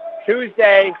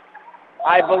 Tuesday,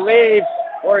 I believe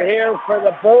we're here for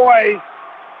the boys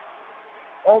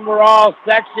overall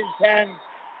Section 10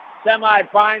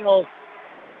 semifinals.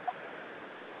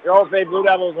 Your OFA Blue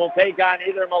Devils will take on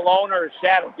either Malone or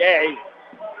Chateaugay.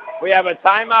 We have a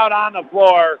timeout on the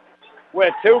floor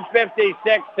with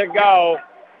 2:56 to go.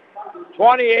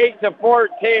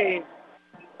 28-14.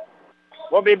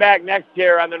 We'll be back next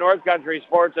year on the North Country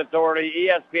Sports Authority,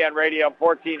 ESPN Radio,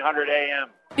 1400 AM.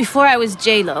 Before I was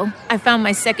J-Lo, I found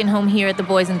my second home here at the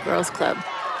Boys and Girls Club.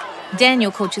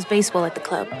 Daniel coaches baseball at the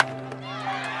club.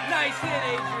 Nice hit,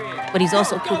 Adrian. But he's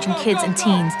also coaching kids and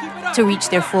teens to reach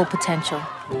their full potential.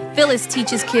 Phyllis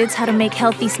teaches kids how to make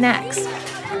healthy snacks,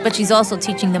 but she's also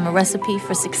teaching them a recipe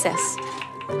for success.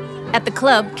 At the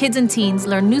club, kids and teens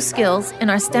learn new skills in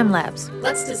our STEM labs.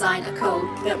 Let's design a code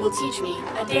that will teach me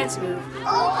a dance move.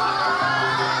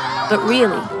 But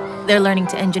really, they're learning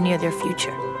to engineer their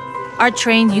future. Our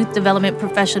trained youth development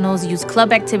professionals use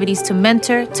club activities to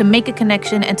mentor, to make a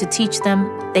connection, and to teach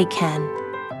them they can.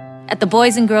 At the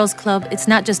Boys and Girls Club, it's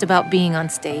not just about being on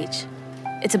stage.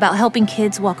 It's about helping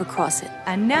kids walk across it.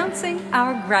 Announcing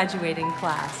our graduating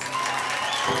class.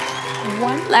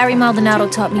 Larry Maldonado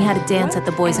taught me how to dance at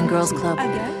the Boys and Girls Club.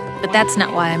 But that's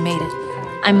not why I made it.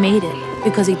 I made it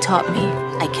because he taught me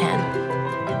I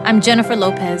can. I'm Jennifer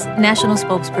Lopez, National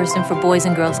Spokesperson for Boys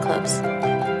and Girls Clubs.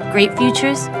 Great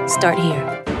futures start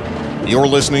here. You're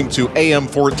listening to AM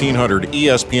 1400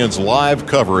 ESPN's live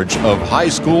coverage of high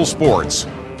school sports.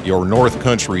 Your North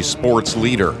Country sports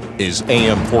leader is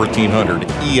AM 1400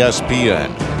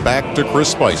 ESPN. Back to Chris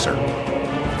Spicer.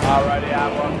 All righty, I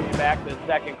welcome you back to the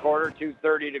second quarter,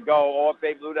 2:30 to go.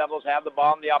 OFA Blue Devils have the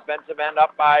ball on the offensive end,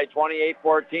 up by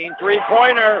 28-14.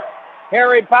 Three-pointer,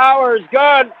 Harry Powers,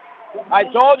 good. I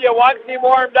told you once he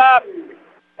warmed up,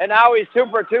 and now he's 2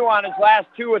 for 2 on his last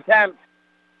 2 attempts.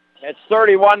 It's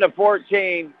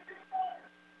 31-14.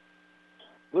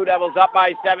 Blue Devils up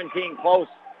by 17, close.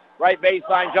 Right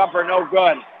baseline jumper, no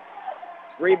good.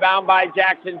 Rebound by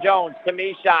Jackson Jones to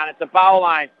Michon at the foul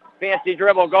line. Fancy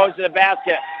dribble, goes to the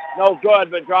basket. No good,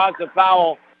 but draws the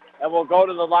foul. And will go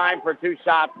to the line for 2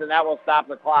 shots, and that will stop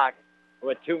the clock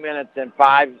with 2 minutes and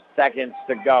 5 seconds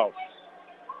to go.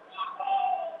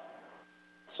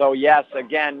 So, yes,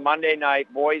 again, Monday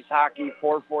night, boys hockey,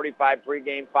 4:45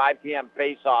 pregame, 5 p.m.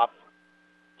 face-off.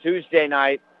 Tuesday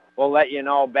night, we'll let you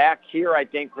know. Back here, I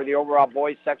think, for the overall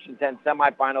boys Section 10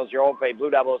 semifinals, your OFA Blue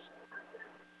Devils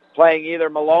playing either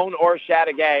Malone or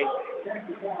Chateaugay.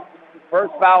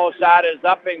 First foul shot is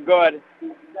up and good.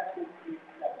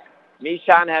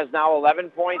 Michon has now 11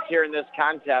 points here in this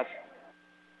contest.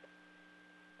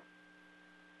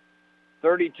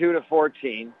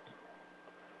 32-14.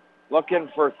 Looking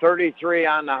for 33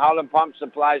 on the Howland Pump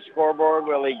Supply scoreboard.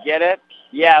 Will he get it?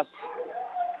 Yes.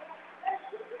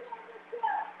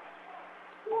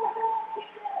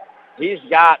 He's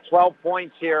got 12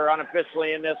 points here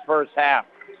unofficially in this first half.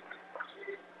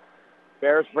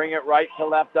 Bears bring it right to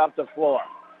left up the floor.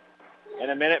 In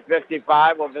a minute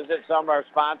 55, we'll visit some of our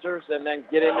sponsors and then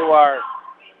get into our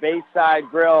Bayside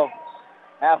Grill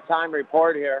halftime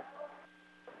report here.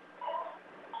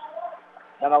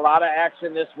 Been a lot of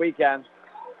action this weekend.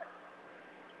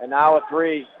 And now a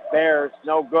 3. Bears,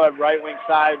 no good. Right wing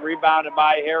side, rebounded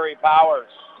by Harry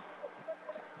Powers.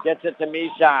 Gets it to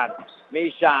Michon.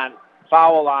 Michon,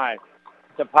 foul line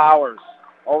to Powers.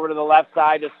 Over to the left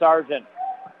side to Sargent.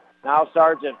 Now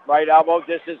Sargent, right elbow.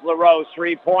 This is LaRose.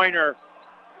 3-pointer.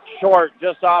 Short,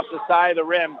 just off the side of the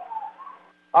rim.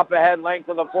 Up ahead, length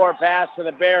of the floor pass to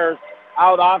the Bears.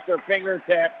 Out off their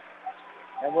fingertips.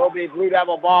 And will be Blue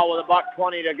Devil ball with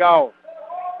 $1:20 to go.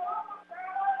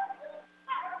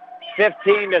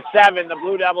 15-7. The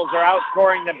Blue Devils are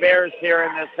outscoring the Bears here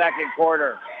in the second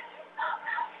quarter.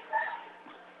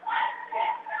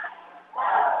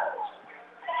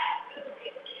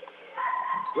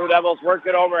 Blue Devils work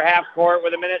it over half court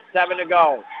with 1:07 to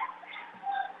go.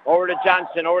 Over to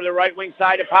Johnson, over the right wing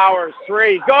side of Powers.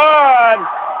 3, good!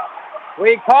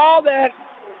 We called it.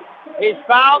 He's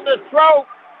found the throat.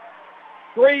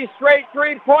 3 straight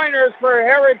three-pointers for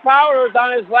Harry Powers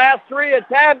on his last 3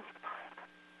 attempts.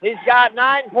 He's got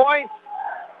 9 points,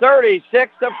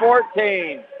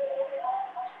 36-14.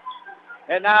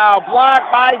 And now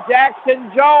blocked by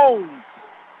Jackson Jones.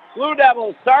 Blue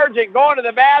Devils, Sargent going to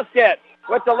the basket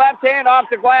with the left hand off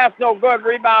the glass, no good.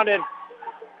 Rebounded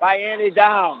by Andy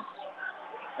Downs.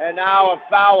 And now a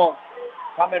foul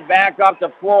coming back up the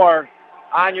floor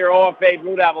on your OFA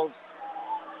Blue Devils.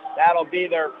 That'll be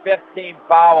their 15th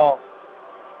foul.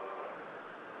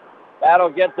 That'll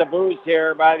get the boost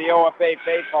here by the OFA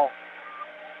faithful.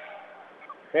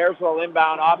 Bears will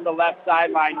inbound off the left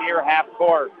sideline near half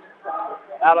court.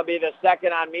 That'll be the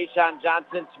second on Mishan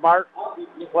Johnson. Smart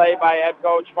play by head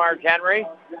coach Mark Henry,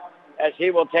 as he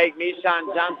will take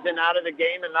Mishan Johnson out of the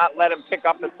game and not let him pick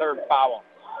up the third foul.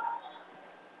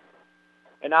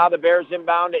 And now the Bears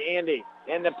inbound to Andy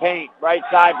in the paint. Right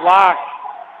side block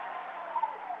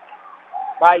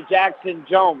by Jackson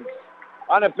Jones.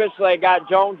 Unofficially, I got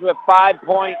Jones with 5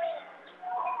 points,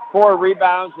 4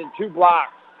 rebounds, and 2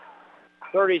 blocks.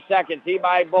 30 seconds.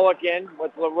 Eli Bullock in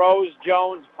with LaRose,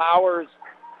 Jones, Powers,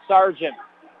 Sargent.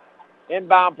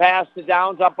 Inbound pass to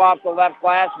Downs up off the left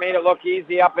glass. Made it look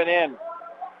easy up and in.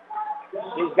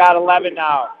 He's got 11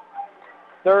 now.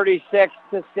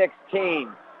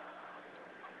 36-16.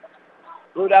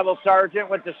 Blue Devil Sargent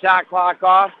with the shot clock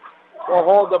off. Will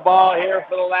hold the ball here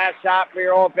for the last shot for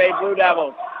your OFA Blue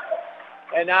Devils.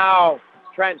 And now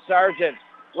Trent Sargent,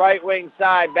 right wing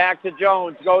side, back to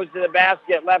Jones, goes to the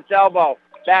basket, left elbow,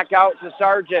 back out to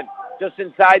Sargent, just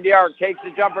inside the arc, takes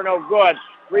the jumper, no good.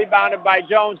 Rebounded by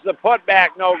Jones, the putback,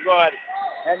 no good.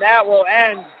 And that will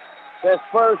end this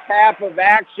first half of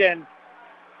action,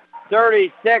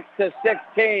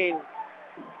 36-16.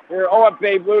 Your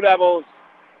OFA Blue Devils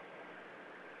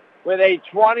with a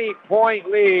 20-point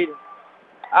lead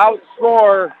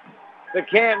outscore the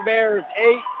Canton Bears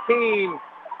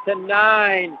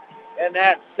 18-9 in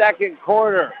that second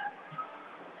quarter.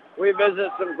 We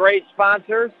visit some great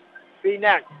sponsors.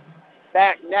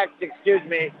 Back next,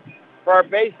 for our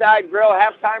Bayside Grill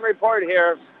halftime report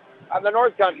here on the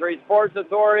North Country Sports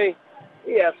Authority,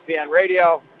 ESPN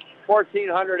Radio,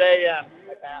 1400 AM.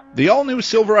 The all-new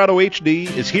Silverado HD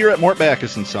is here at Mort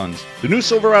Backus & Sons. The new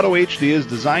Silverado HD is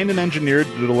designed and engineered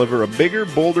to deliver a bigger,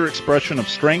 bolder expression of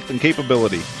strength and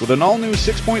capability. With an all-new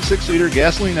 6.6-liter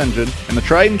gasoline engine and the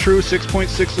tried-and-true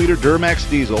 6.6-liter Duramax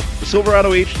diesel, the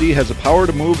Silverado HD has the power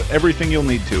to move everything you'll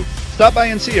need to. Stop by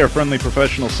and see our friendly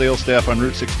professional sales staff on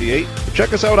Route 68, or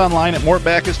check us out online at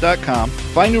mortbackus.com.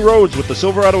 Find new roads with the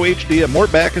Silverado HD at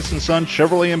Mort Backus & Sons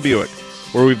Chevrolet and Buick,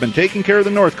 where we've been taking care of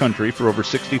the North Country for over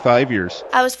 65 years.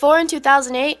 I was 4 in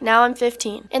 2008, now I'm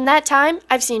 15. In that time,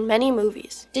 I've seen many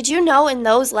movies. Did you know in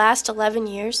those last 11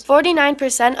 years,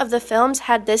 49% of the films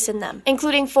had this in them,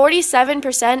 including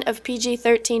 47% of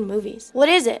PG-13 movies? What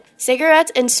is it?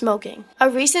 Cigarettes and smoking. A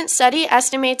recent study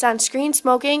estimates on-screen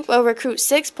smoking will recruit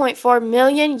 6.4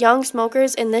 million young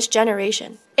smokers in this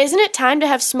generation. Isn't it time to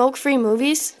have smoke-free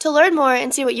movies? To learn more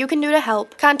and see what you can do to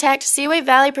help, contact Seaway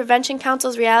Valley Prevention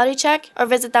Council's Reality Check or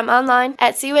visit them online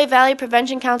at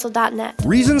seawayvalleypreventioncouncil.net.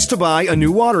 Reasons to buy a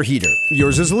new water heater.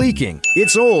 Yours is leaking.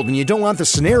 It's old and you don't want the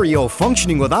scenario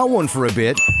functioning without one for a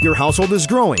bit. Your household is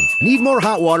growing. Need more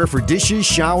hot water for dishes,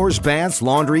 showers, baths,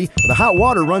 laundry. The hot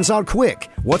water runs out quick.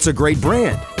 What's a great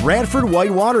brand? Bradford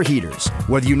White Water Heaters.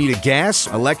 Whether you need a gas,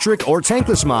 electric, or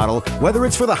tankless model, whether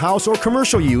it's for the house or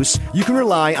commercial use, you can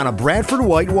rely on a Bradford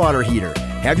White Water Heater.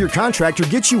 Have your contractor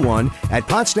get you one at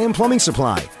Potsdam Plumbing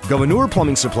Supply, Gouverneur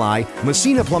Plumbing Supply,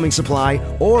 Messina Plumbing Supply,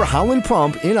 or Howland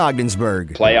Pump in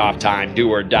Ogdensburg. Playoff time, do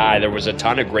or die. There was a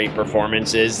ton of great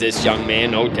performances. This young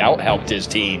man no doubt helped his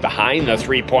team. Behind the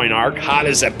three-point arc, hot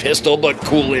as a pistol, but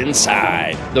cool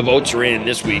inside. The votes are in.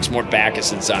 This week's Mort Backus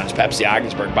 & Sons Pepsi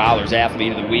Ogdensburg Ballers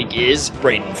Athlete of the Week is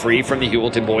Braden Free from the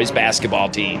Hewelton boys basketball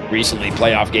team. Recently,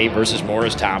 playoff game versus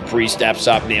Morristown. Free steps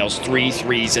up, nails 3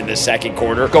 threes in the second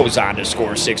quarter, goes on to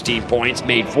score 16 points,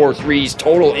 made 4 threes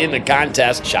total in the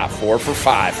contest, shot 4 for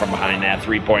 5 from behind that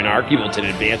three-point arc. Hewelton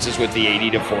advances with the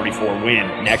 80-44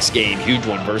 win. Next game, huge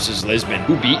one versus Lisbon,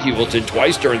 who beat Hewelton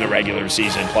twice during the regular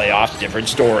season. Playoffs, different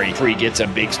story. Free gets a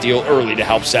big steal early to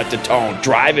help set the tone,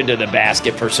 drive into the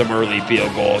basket for some early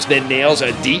field goals, then nails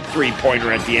a deep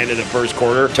three-pointer at the end of the first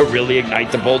quarter to really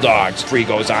ignite the Bulldogs. Free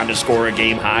goes on to score a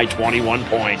game-high 21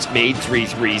 points, made 3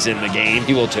 threes in the game.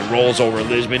 Hewelton rolls over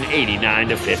Lisbon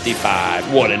 89-55.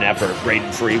 What an effort.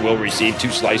 Braden Free will receive 2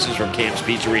 slices from Camp's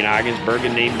Pizzeria in Ogdensburg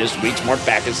and named this week's Mort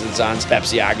Backus & Sons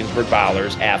Pepsi Ogdensburg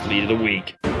Ballers Athlete of the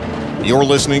Week. You're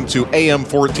listening to AM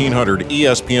 1400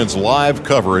 ESPN's live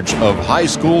coverage of high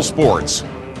school sports.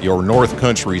 Your North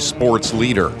Country sports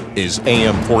leader is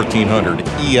AM 1400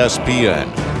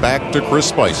 ESPN. Back to Chris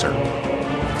Spicer.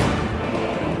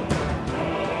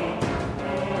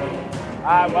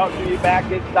 I welcome you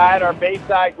back inside our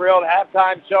Bayside Grilled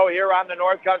halftime show here on the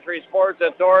North Country Sports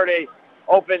Authority.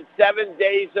 Open 7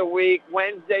 days a week.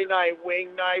 Wednesday night,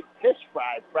 wing night, fish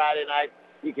fry Friday night.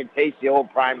 You can taste the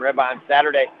old prime rib on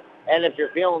Saturday. And if you're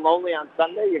feeling lonely on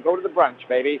Sunday, you go to the brunch,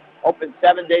 baby. Open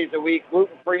 7 days a week,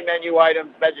 gluten-free menu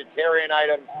items, vegetarian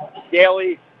items,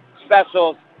 daily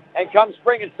specials. And come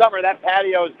spring and summer, that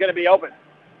patio is going to be open.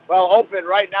 Well, open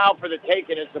right now for the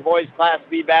taking is the boys Class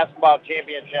B basketball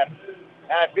championship.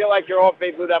 And I feel like your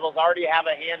OFA Blue Devils already have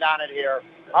a hand on it here.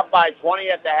 Up by 20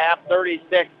 at the half,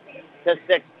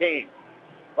 36-16.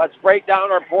 Let's break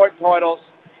down our point totals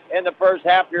in the first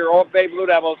half for your OFA Blue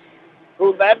Devils,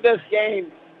 who led this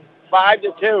game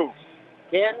 5-2.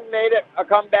 Canton made it a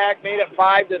comeback, made it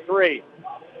 5-3.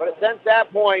 But since that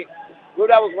point, Blue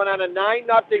Devils went on a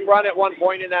 9-0 run at one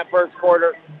point in that first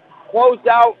quarter. Closed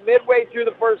out midway through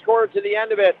the first quarter to the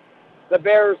end of it, the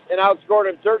Bears, and outscored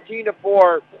them 13-4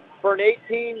 for an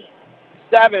 18-7,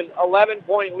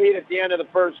 11-point lead at the end of the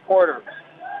first quarter.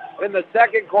 In the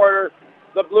second quarter,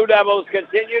 the Blue Devils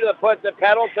continue to put the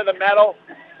pedal to the metal.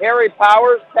 Harry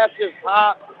Powers catches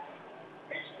hot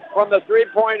from the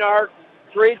three-point arc,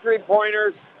 3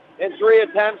 3-pointers in 3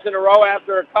 attempts in a row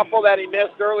after a couple that he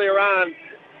missed earlier on.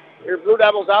 Your Blue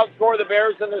Devils outscore the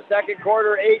Bears in the second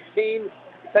quarter 18-9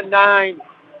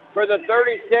 for the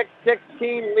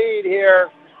 36-16 lead here.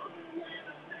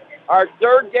 Our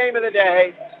third game of the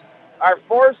day, our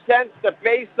fourth since the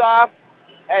face-off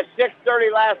at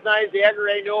 6:30 last night at the Edgar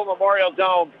A. Newell Memorial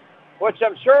Dome, which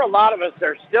I'm sure a lot of us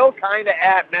are still kind of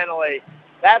at mentally.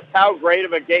 That's how great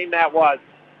of a game that was.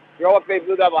 Your OFA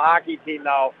Blue Devil hockey team,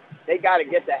 though, they got to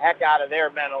get the heck out of there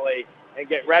mentally and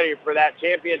get ready for that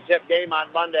championship game on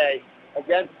Monday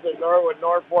against the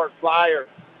Norfolk Flyers.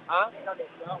 Huh?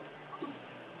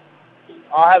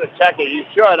 I'll have to check it. You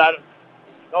should.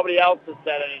 Nobody else has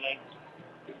said anything.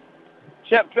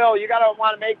 Chip, Phil, you got to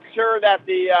want to make sure that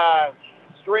the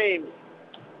stream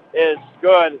is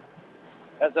good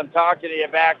as I'm talking to you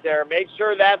back there. Make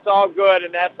sure that's all good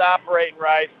and that's operating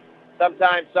right.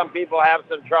 Sometimes some people have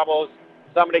some troubles.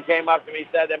 Somebody came up to me,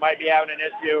 said they might be having an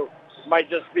issue. It might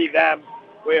just be them.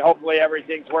 Hopefully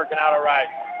everything's working out all right.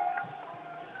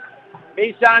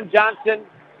 Mishan Johnson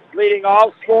leading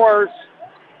all scorers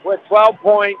with 12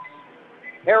 points.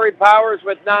 Harry Powers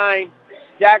with 9.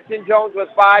 Jackson Jones with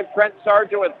 5. Trent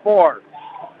Sargent with 4.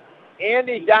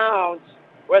 Andy Downs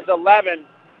with 11.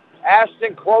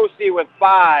 Ashton Closey with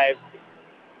 5.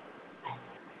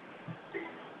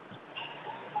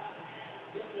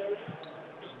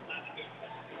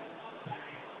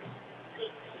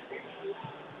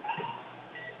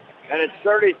 And it's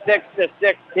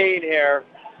 36-16 here.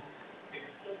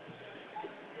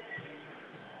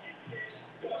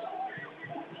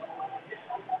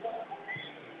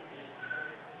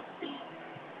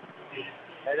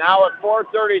 And now at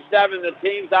 4:37, the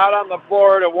team's out on the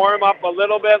floor to warm up a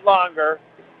little bit longer.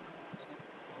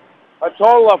 A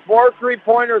total of 4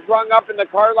 3-pointers rung up in the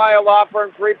Carlisle Law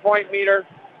Firm 3-point meter.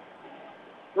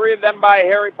 3 of them by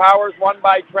Harry Powers, 1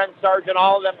 by Trent Sargent,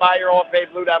 all of them by your OFA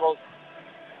Blue Devils.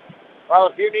 Well,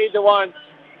 if you need the ones,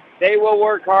 they will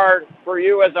work hard for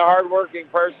you as a hard-working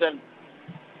person.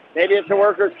 Maybe it's a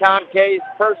workers' comp case,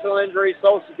 personal injury,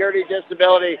 Social Security,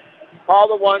 disability. Call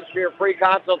the ones for your free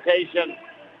consultation.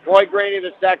 Floyd Graney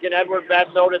II, Edward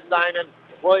Betts, Otis Simon,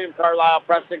 William Carlisle,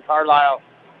 Preston Carlisle.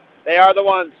 They are the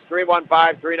ones,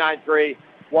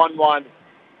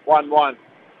 315-393-1111.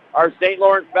 Our St.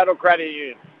 Lawrence Federal Credit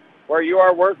Union, where you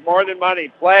are worth more than money.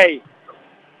 Play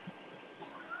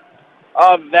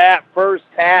of that first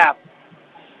half.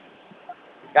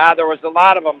 God, there was a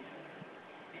lot of them.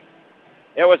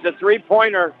 It was a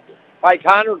 3-pointer by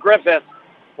Connor Griffith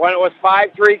when it was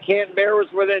 5-3. Canton Bear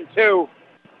was within 2.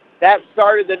 That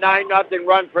started the 9-0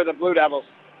 run for the Blue Devils.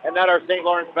 And then our St.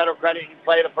 Lawrence Federal Credit Union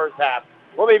play the first half.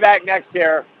 We'll be back next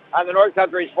year on the North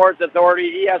Country Sports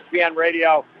Authority, ESPN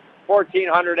Radio,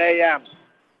 1400 AM.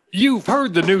 You've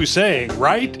heard the new saying,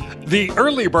 right? The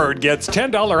early bird gets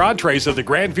 $10 entrees at the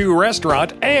Grandview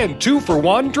Restaurant and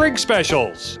 2-for-1 drink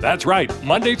specials. That's right.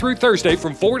 Monday through Thursday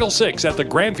from 4 till 6 at the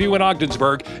Grandview in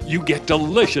Ogdensburg, you get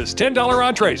delicious $10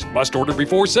 entrees. Must order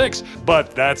before 6.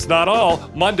 But that's not all.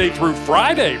 Monday through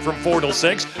Friday from 4 till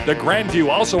 6, the Grandview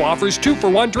also offers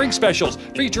 2-for-1 drink specials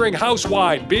featuring house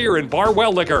wine, beer, and bar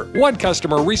well liquor. One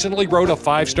customer recently wrote a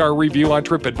 5-star review on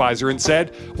TripAdvisor and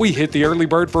said, "We hit the early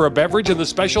bird for a beverage and the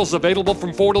special specials available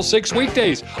from 4 till 6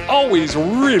 weekdays. Always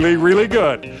really, really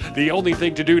good. The only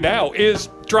thing to do now is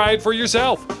try it for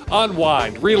yourself.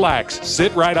 Unwind, relax,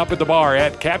 sit right up at the bar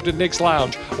at Captain Nick's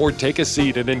Lounge, or take a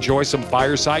seat and enjoy some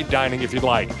fireside dining if you'd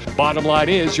like. Bottom line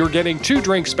is you're getting 2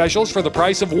 drink specials for the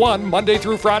price of 1 Monday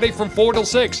through Friday from 4 till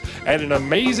 6, and an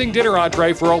amazing dinner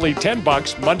entree for only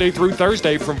 $10 Monday through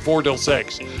Thursday from 4 till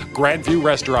 6. Grandview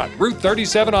Restaurant, Route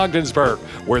 37, Ogdensburg,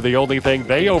 where the only thing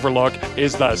they overlook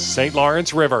is the St.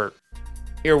 Lawrence River.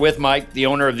 Here with Mike, the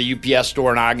owner of the UPS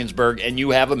store in Ogdensburg, and you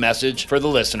have a message for the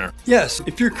listener. Yes,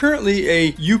 if you're currently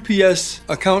a UPS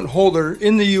account holder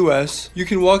in the U.S., you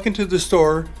can walk into the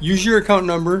store, use your account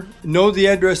number, know the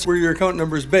address where your account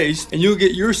number is based, and you'll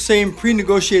get your same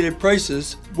pre-negotiated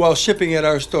prices while shipping at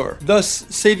our store, thus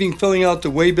saving filling out the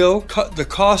waybill, cut the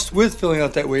cost with filling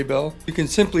out that waybill. You can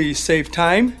simply save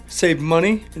time, save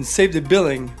money, and save the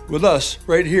billing with us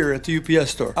right here at the UPS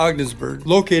store, Ogdensburg,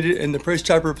 located in the Price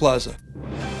Chopper Plaza.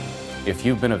 If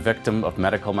you've been a victim of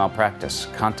medical malpractice,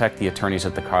 contact the attorneys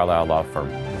at the Carlisle Law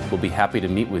Firm. We'll be happy to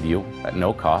meet with you at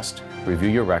no cost, review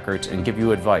your records, and give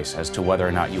you advice as to whether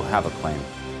or not you have a claim.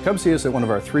 Come see us at one of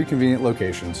our 3 convenient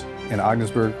locations in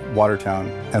Ogdensburg, Watertown,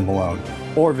 and Malone,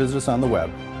 or visit us on the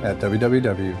web at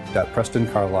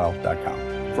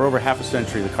www.prestoncarlisle.com. For over half a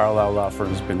century, the Carlisle Law Firm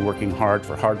has been working hard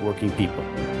for hardworking people.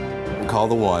 Call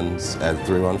the ones at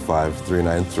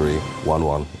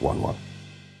 315-393-1111.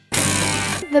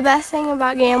 The best thing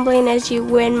about gambling is you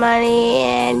win money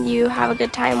and you have a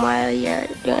good time while you're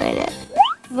doing it.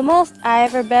 The most I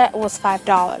ever bet was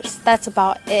 $5. That's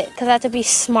about it, because I have to be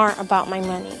smart about my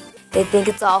money. They think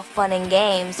it's all fun and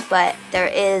games, but there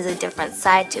is a different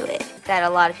side to it that a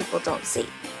lot of people don't see.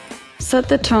 Set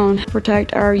the tone.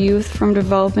 Protect our youth from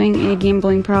developing a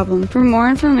gambling problem. For more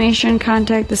information,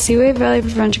 contact the Seaway Valley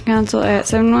Prevention Council at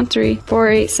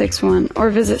 713-4861 or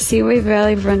visit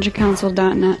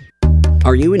seawayvalleypreventioncouncil.net.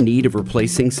 Are you in need of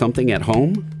replacing something at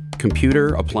home? Computer,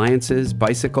 appliances,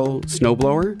 bicycle,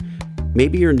 snowblower?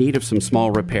 Maybe you're in need of some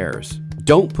small repairs.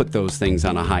 Don't put those things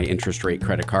on a high interest rate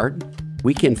credit card.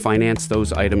 We can finance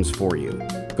those items for you.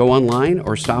 Go online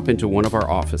or stop into one of our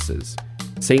offices.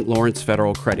 St. Lawrence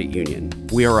Federal Credit Union.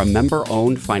 We are a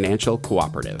member-owned financial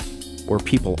cooperative where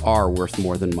people are worth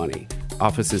more than money.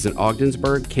 Offices in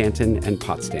Ogdensburg, Canton, and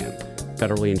Potsdam.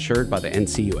 Federally insured by the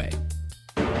NCUA.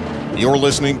 You're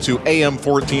listening to AM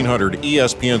 1400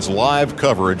 ESPN's live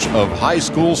coverage of high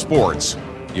school sports.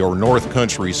 Your North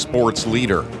Country sports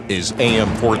leader is AM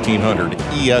 1400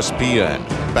 ESPN.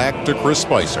 Back to Chris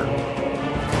Spicer.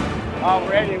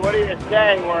 Alrighty, what do you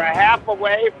say? We're a half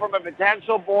away from a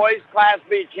potential boys Class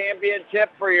B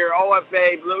championship for your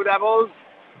OFA Blue Devils.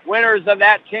 Winners of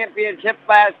that championship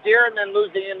last year and then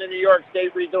losing in the New York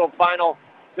State Regional Final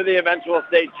to the eventual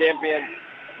state champion,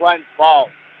 Glens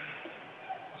Falls.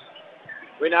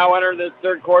 We now enter this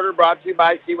third quarter, brought to you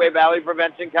by Seaway Valley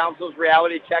Prevention Council's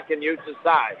Reality Check and Use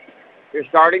Aside. Your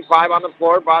starting 5 on the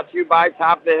floor, brought to you by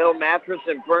Top of the Hill Mattress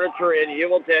and Furniture in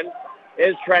Hamilton,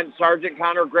 is Trent Sargent,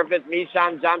 Connor Griffith,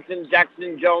 Mishan Johnson,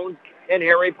 Jackson Jones, and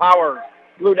Harry Powers.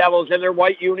 Blue Devils in their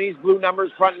white unis, blue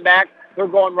numbers front and back. They're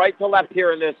going right to left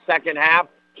here in this second half.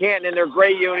 Canton in their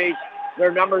gray unis,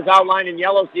 their numbers outlined in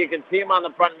yellow so you can see them on the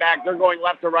front and back. They're going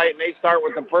left to right, and they start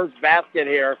with the first basket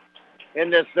here in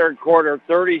this third quarter,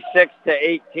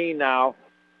 36-18 now,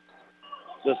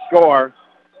 the score.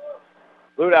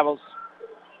 Blue Devils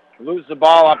lose the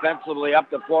ball offensively up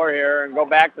the floor here and go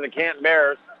back to the Canton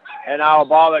Bears. And now a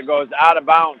ball that goes out of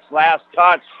bounds. Last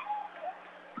touch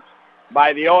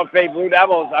by the OFA Blue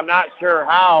Devils. I'm not sure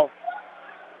how.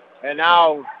 And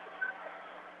now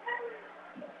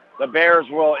the Bears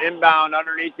will inbound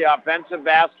underneath the offensive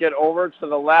basket over to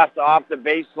the left off the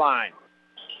baseline.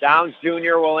 Downs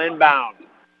Jr. will inbound.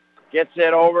 Gets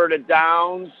it over to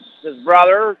Downs, his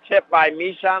brother. Tipped by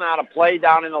Mishan out of play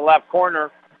down in the left corner.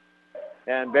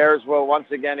 And Bears will once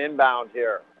again inbound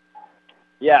here.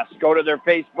 Yes, go to their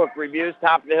Facebook reviews,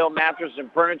 Top of the Hill Mattress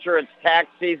and Furniture. It's tax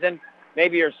season.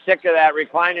 Maybe you're sick of that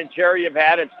reclining chair you've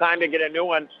had. It's time to get a new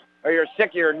one. Or you're sick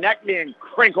of your neck being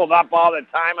crinkled up all the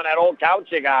time on that old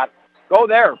couch you got. Go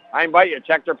there. I invite you.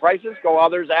 Check their prices. Go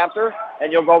others after.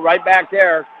 And you'll go right back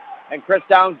there. And Chris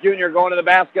Downs Jr. going to the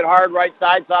basket hard, right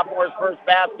side, sophomore's first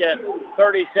basket,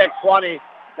 36-20.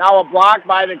 Now a block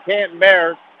by the Canton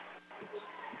Bears.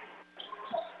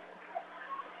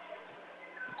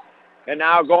 And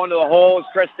now going to the hole is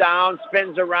Chris Downs,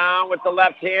 spins around with the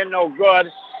left hand, no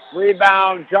good.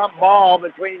 Rebound, jump ball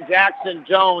between Jackson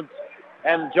Jones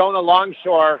and Jonah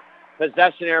Longshore.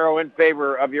 Possession arrow in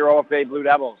favor of your OFA Blue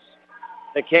Devils.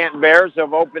 The Canton Bears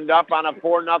have opened up on a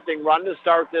 4-0 run to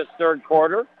start this third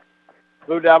quarter.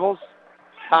 Blue Devils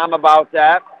calm about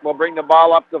that. We'll bring the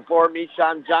ball up the floor.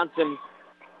 Mishan Johnson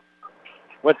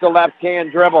with the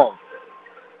left-hand dribble.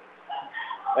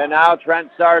 And now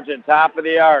Trent Sargent, top of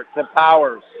the arc to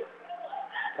Powers.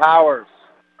 Powers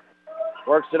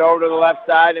works it over to the left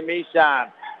side to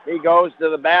Mishan. He goes to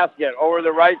the basket over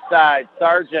the right side.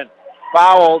 Sargent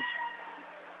fouled.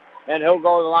 And he'll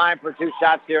go to the line for 2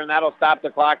 shots here, and that'll stop the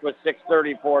clock with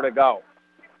 6:34 to go.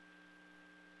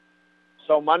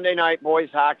 So Monday night boys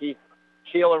hockey,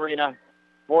 Shield Arena,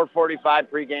 4:45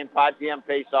 pregame, 5 p.m.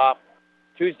 face-off.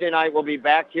 Tuesday night we'll be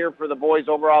back here for the boys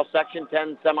overall Section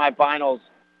 10 semifinals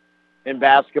in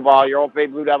basketball. Your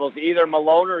OFA Blue Devils, either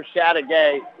Malone or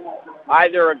Chateauguay,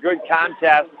 either a good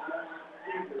contest.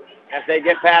 If they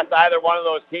get past either one of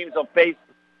those teams, they'll face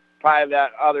probably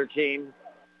that other team,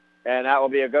 and that will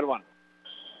be a good one.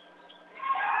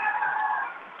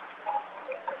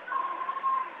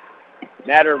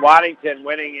 Natter Waddington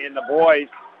winning in the boys,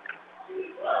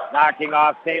 knocking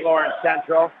off St. Lawrence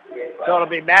Central. So it'll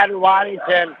be Natter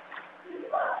Waddington,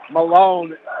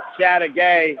 Malone,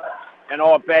 Chateauguay, and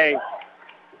OFA.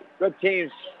 Good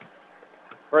teams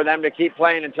for them to keep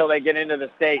playing until they get into the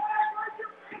state.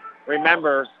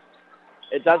 Remember,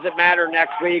 it doesn't matter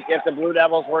next week if the Blue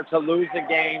Devils were to lose a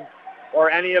game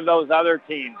or any of those other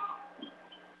teams.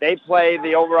 They play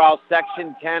the overall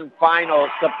Section 10 finals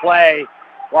to play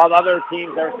while other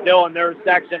teams are still in their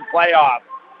section playoffs.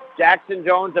 Jackson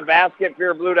Jones, a basket for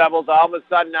your Blue Devils. All of a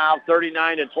sudden now,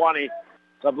 39-20.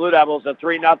 The Blue Devils, a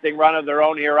 3-0 run of their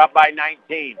own here, up by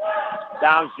 19.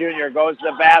 Downs Jr. goes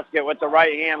to the basket with the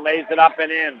right hand, lays it up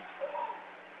and in.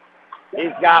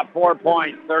 He's got 4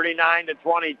 points,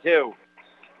 39-22.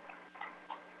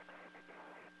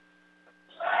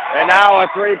 And now a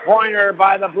three-pointer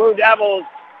by the Blue Devils.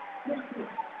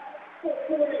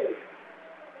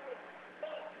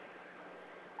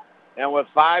 And with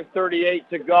 5:38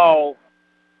 to go,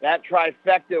 that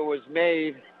trifecta was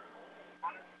made.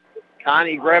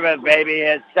 Connie Griffith, baby,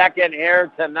 his second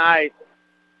here tonight.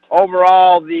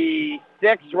 Overall, the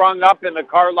 6 rung up in the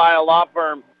Carlisle Law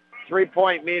Firm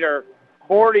three-point meter,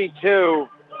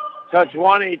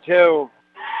 42-22.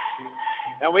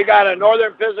 And we got a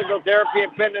Northern Physical Therapy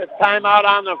and Fitness timeout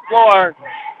on the floor.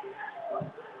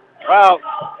 Well,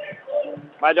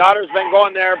 my daughter's been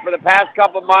going there for the past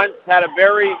couple months, had a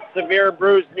very severe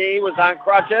bruised knee, was on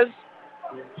crutches.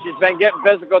 She's been getting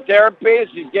physical therapy.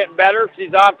 She's getting better.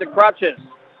 She's off the crutches.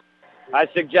 I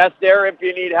suggest there, if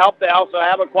you need help, they also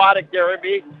have aquatic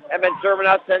therapy and been serving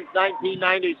us since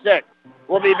 1996.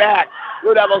 We'll be back.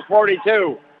 Blue Devils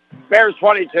 42, Bears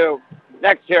 22.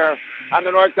 Next here on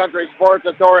the North Country Sports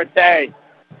Authority.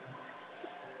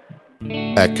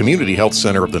 At Community Health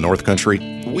Center of the North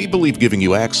Country, we believe giving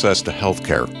you access to health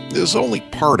care is only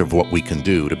part of what we can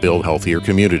do to build healthier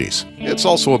communities. It's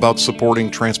also about supporting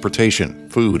transportation,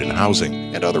 food, and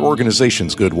housing, and other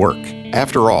organizations' good work.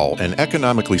 After all, an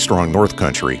economically strong North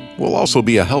Country will also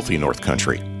be a healthy North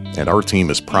Country, and our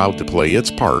team is proud to play its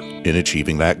part in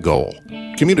achieving that goal.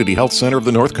 Community Health Center of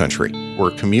the North Country, where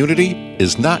community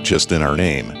is not just in our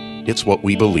name, it's what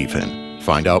we believe in.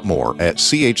 Find out more at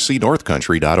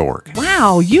chcnorthcountry.org.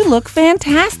 Wow, you look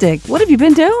fantastic. What have you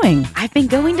been doing? I've been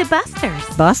going to Buster's.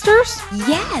 Buster's?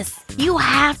 Yes, you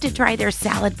have to try their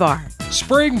salad bar.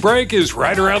 Spring break is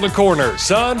right around the corner.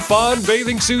 Sun, fun,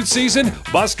 bathing suit season.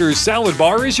 Buster's Salad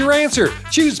Bar is your answer.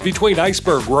 Choose between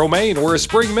iceberg, romaine, or a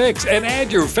spring mix and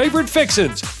add your favorite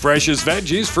fixins. Freshest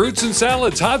veggies, fruits and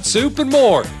salads, hot soup, and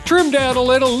more. Trim down a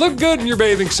little, look good in your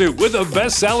bathing suit with the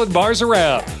best salad bars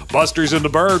around. Buster's in the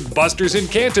Berg, Buster's in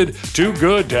Canton. Too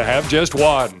good to have just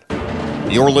one.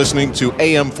 You're listening to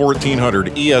AM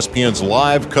 1400 ESPN's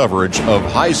live coverage of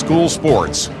high school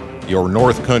sports. Your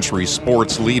North Country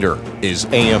sports leader is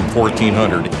AM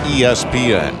 1400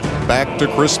 ESPN. Back to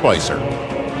Chris Spicer.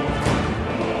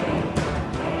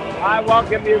 I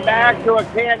welcome you back to a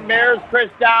Canton Bears. Chris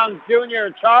Downs Jr.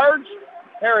 charge.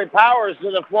 Harry Powers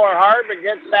to the floor hard, but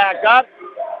gets back up.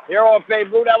 The OFA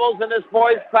Blue Devils in this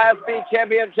boys Class B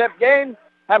championship game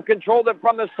have controlled it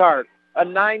from the start. A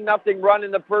 9-0 run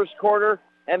in the first quarter,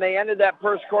 and they ended that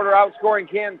first quarter outscoring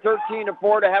Canton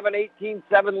 13-4 to have an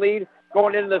 18-7 lead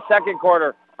going into the second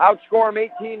quarter. Outscore them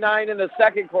 18-9 in the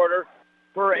second quarter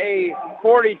for a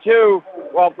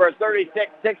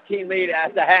 36-16 lead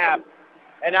at the half.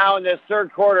 And now in this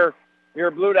third quarter,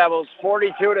 your Blue Devils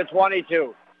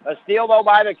 42-22. A steal, though,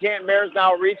 by the Canton Bears.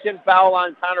 Now reaching foul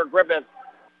on Connor Griffith.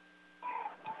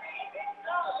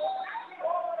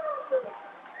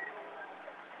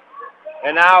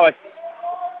 And now it's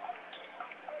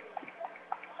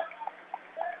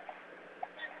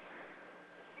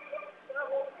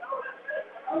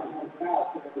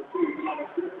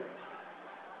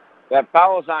That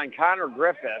foul's on Connor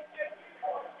Griffith.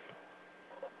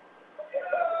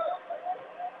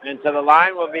 And to the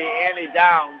line will be Andy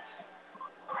Downs.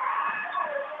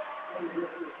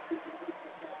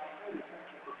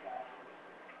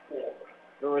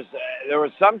 There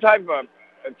was some type of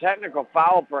a technical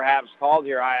foul perhaps called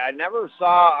here. I never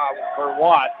saw for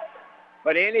what.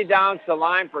 But Andy Downs to the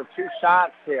line for 2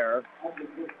 shots here.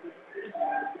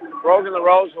 Brogan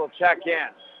LaRose will check in.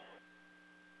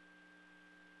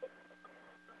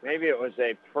 Maybe it was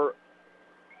a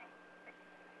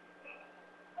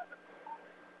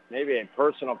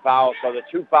personal foul. So the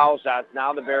 2 foul shots.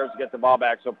 Now the Bears get the ball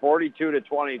back. So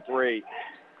 42-23.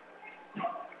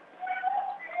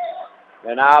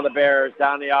 And now the Bears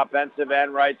down the offensive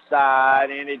end, right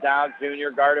side. Andy Downs Jr.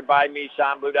 guarded by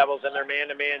Michon. Blue Devils in their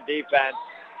man-to-man defense.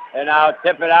 And now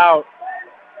tip it out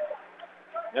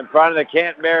in front of the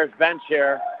Canton Bears bench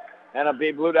here. And it'll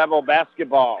be Blue Devil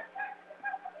basketball.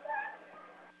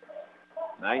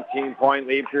 19-point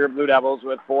lead for your Blue Devils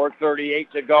with 4:38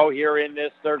 to go here in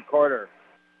this third quarter.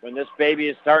 When this baby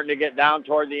is starting to get down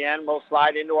toward the end, we'll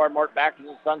slide into our Mort Backus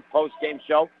 & Sons post-game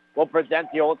show. We'll present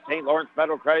the Old St. Lawrence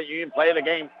Federal Credit Union play of the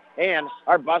game and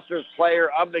our Busters player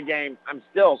of the game. I'm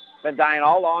still been dying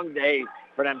all long day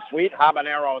for them sweet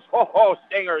habaneros. Ho,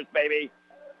 stingers, baby.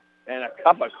 And a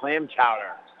cup of clam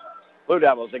chowder. Blue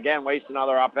Devils, again, waste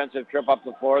another offensive trip up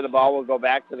the floor. The ball will go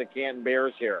back to the Canton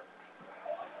Bears here.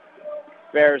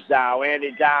 Bears now.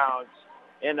 Andy Downs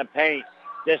in the paint.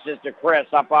 This is to Chris.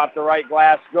 Up off the right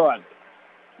glass. Good.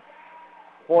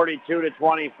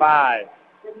 42-25.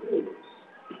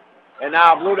 And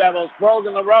now Blue Devils,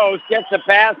 Brogan LaRose gets the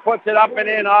pass, puts it up and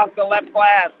in off the left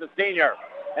glass, the senior.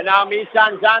 And now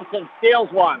Michon Johnson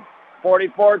steals one.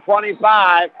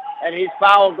 44-25. And he's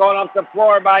fouled going up the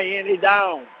floor by Andy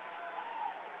Downs.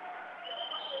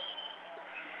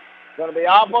 Going to be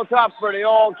awful tough for the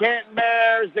old Canton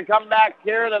Bears to come back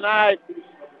here tonight.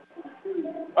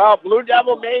 Well, Blue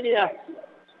Devil Mania,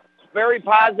 very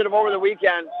positive over the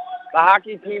weekend. The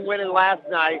hockey team winning last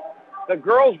night. The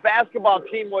girls' basketball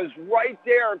team was right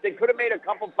there. If they could have made a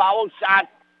couple foul shots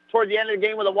toward the end of the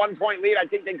game with a 1-point lead, I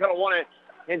think they could have won it.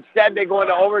 Instead, they go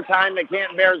into overtime. The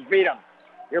Canton Bears beat them.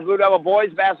 Your Blue Devil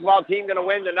boys' basketball team going to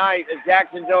win tonight as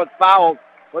Jackson Jones fouled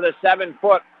with a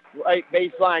 7-foot right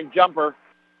baseline jumper.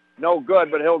 No good,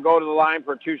 but he'll go to the line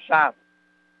for 2 shots.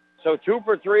 So 2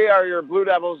 for 3 are your Blue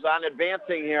Devils on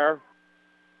advancing here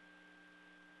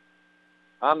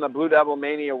on the Blue Devil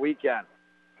Mania weekend.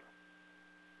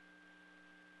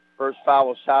 First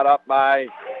foul shot up by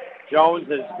Jones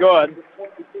is good.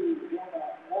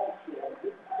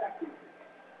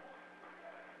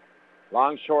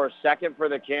 Longshore second for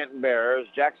the Canton Bears.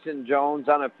 Jackson Jones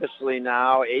unofficially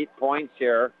now 8 points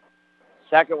here.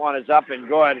 Second one is up and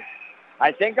good.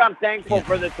 I think I'm thankful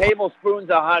for the tablespoons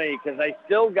of honey because I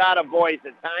still got a voice.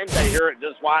 At times I hear it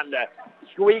just wanting to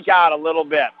squeak out a little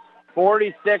bit.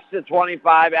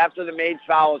 46-25 after the made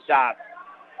foul shot.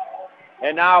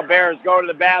 And now Bears go to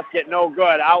the basket. No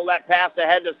good. Outlet pass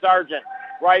ahead to Sargent.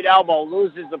 Right elbow.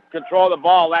 Loses the control of the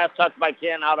ball. Last touch by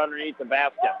Canton out underneath the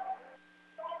basket.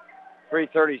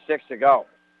 3:36 to go.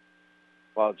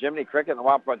 Well, Jiminy Cricket and the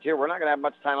Wild Frontier, we're not going to have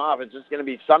much time off. It's just going to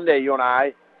be Sunday, you and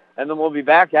I. And then we'll be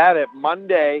back at it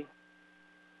Monday,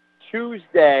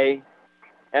 Tuesday.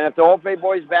 And if the OFA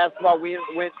boys basketball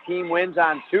team wins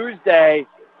on Tuesday,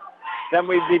 then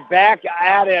we'd be back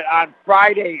at it on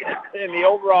Friday in the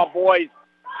overall boys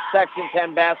Section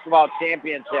 10 basketball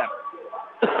championship.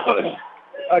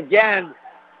 Again,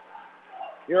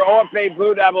 your OFA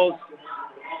Blue Devils,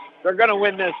 they're going to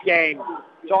win this game.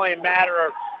 It's only a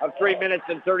matter of 3 minutes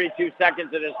and 32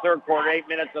 seconds in this third quarter, 8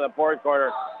 minutes of the fourth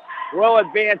quarter. We'll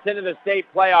advance into the state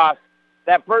playoffs.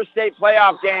 That first state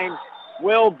playoff game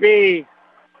will be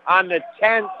on the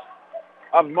 10th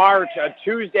of March, a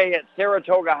Tuesday at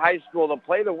Saratoga High School. They'll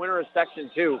play the winner of Section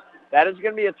 2. That is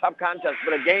going to be a tough contest,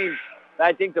 but a game that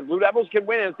I think the Blue Devils can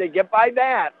win. If they get by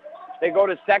that, they go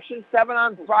to Section 7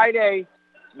 on Friday.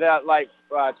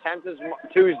 10th is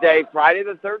Tuesday, Friday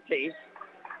the 13th.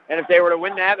 And if they were to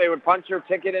win that, they would punch their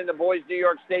ticket in the boys' New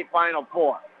York State Final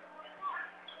Four.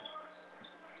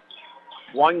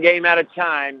 One game at a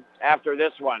time after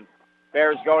this one.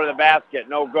 Bears go to the basket.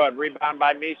 No good. Rebound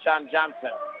by Michon Johnson.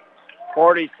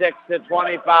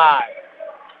 46-25.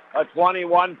 A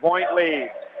 21-point lead.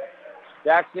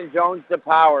 Jackson Jones to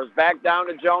Powers. Back down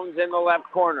to Jones in the left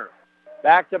corner.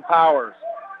 Back to Powers.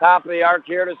 Top of the arc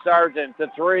here to Sargent. To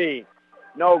 3.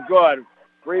 No good.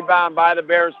 Rebound by the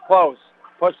Bears close.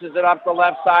 Pushes it up the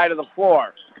left side of the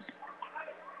floor.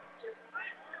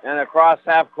 And across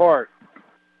half court.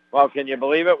 Well, can you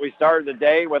believe it? We started the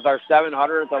day with our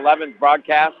 711th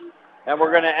broadcast And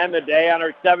we're going to end the day on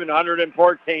our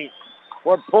 714th.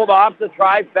 We're pulled off the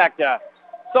trifecta.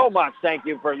 So much thank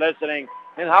you for listening.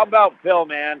 And how about Phil,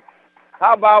 man?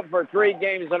 How about for 3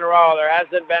 games in a row, there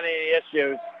hasn't been any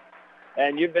issues,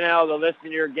 and you've been able to listen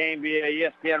to your game via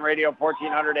ESPN Radio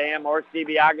 1400 AM or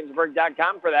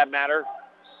cbogginsburg.com for that matter.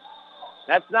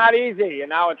 That's not easy. And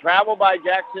now a travel by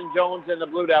Jackson Jones and the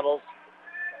Blue Devils.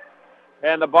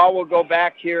 And the ball will go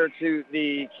back here to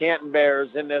the Canton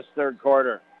Bears in this third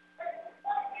quarter.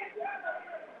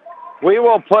 We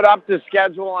will put up the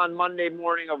schedule on Monday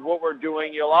morning of what we're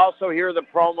doing. You'll also hear the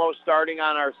promo starting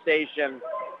on our station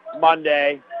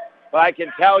Monday. But I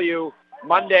can tell you,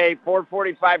 Monday,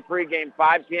 4:45 pregame,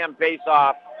 5 p.m.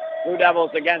 face-off. Blue Devils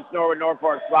against Norwood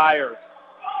Norfolk Flyers.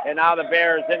 And now the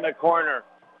Bears in the corner.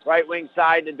 Right wing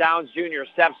side to Downs Jr.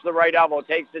 Steps to the right elbow.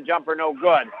 Takes the jumper, no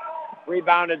good.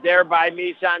 Rebounded there by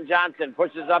Mishon Johnson.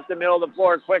 Pushes up the middle of the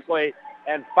floor quickly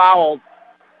and fouled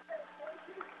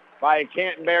by a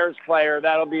Canton Bears player.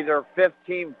 That'll be their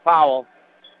 15th foul.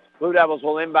 Blue Devils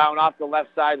will inbound off the left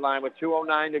sideline with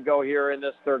 2:09 to go here in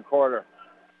this third quarter.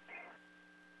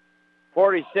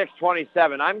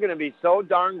 46-27. I'm going to be so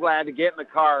darn glad to get in the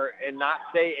car and not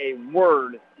say a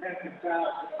word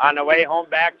on the way home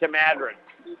back to Madrid.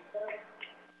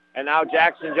 And now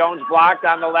Jackson Jones blocked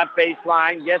on the left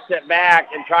baseline, gets it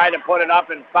back and tried to put it up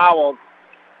and fouled.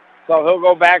 So he'll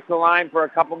go back to the line for a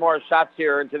couple more shots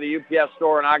here into the UPS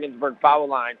store in Ogdensburg foul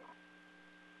line.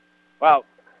 Well,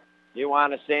 you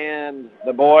want to send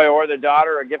the boy or the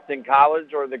daughter a gift in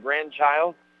college or the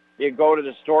grandchild? You go to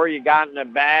the store, you got in a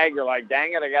bag, you're like,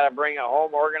 dang it, I got to bring it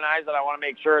home, organize it, I want to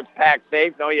make sure it's packed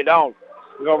safe. No, you don't.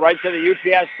 You go right to the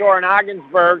UPS store in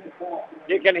Ogdensburg.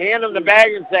 You can hand them the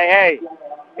bag and say, hey,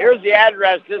 here's the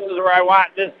address, this is where I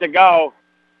want this to go.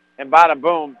 And bada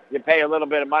boom, you pay a little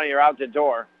bit of money, you're out the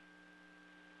door.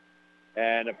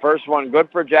 And the first one good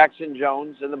for Jackson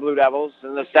Jones and the Blue Devils,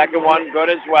 and the second one good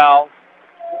as well.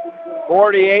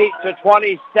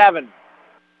 48-27.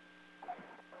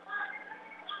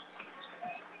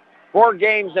 4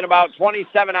 games in about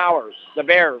 27 hours. The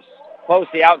Bears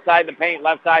closely outside the paint,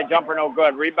 left side jumper no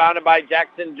good. Rebounded by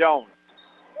Jackson Jones.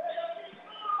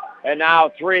 And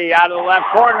now 3 out of the left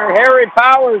corner. Harry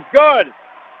Powers good.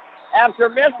 After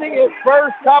missing his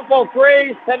first couple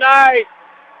threes tonight,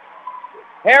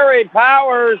 Harry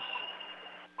Powers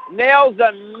nails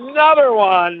another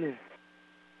one.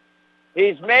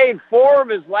 He's made 4 of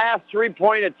his last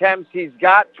 3-point attempts. He's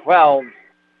got 12.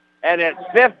 And it's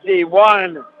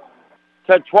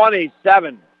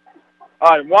 51-27.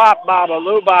 A wop, baba,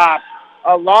 loobop.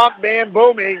 A long man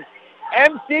booming.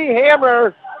 MC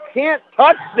Hammer can't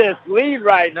touch this lead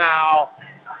right now.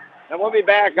 And we'll be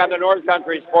back on the North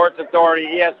Country Sports Authority,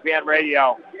 ESPN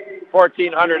Radio,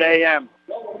 1400 AM.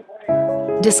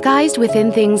 Disguised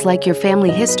within things like your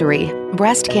family history,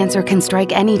 breast cancer can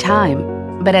strike any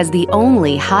time. But as the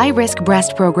only high-risk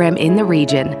breast program in the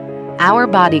region, our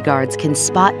bodyguards can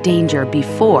spot danger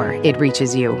before it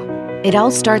reaches you. It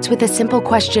all starts with a simple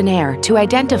questionnaire to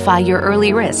identify your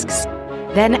early risks.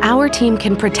 Then our team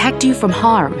can protect you from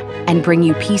harm and bring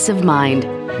you peace of mind.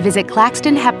 Visit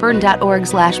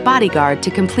claxtonhepburn.org/bodyguard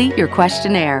to complete your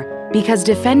questionnaire, because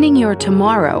defending your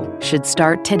tomorrow should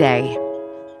start today.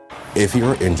 If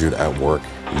you're injured at work,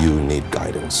 you need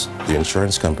guidance. The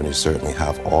insurance companies certainly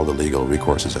have all the legal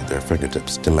recourses at their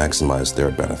fingertips to maximize their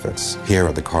benefits. Here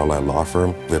at the Carlisle Law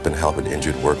Firm, we've been helping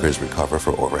injured workers recover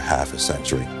for over half a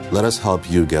century. Let us help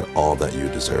you get all that you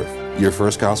deserve. Your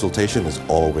first consultation is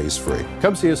always free.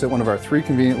 Come see us at one of our 3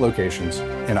 convenient locations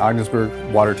in Ogdensburg,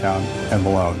 Watertown, and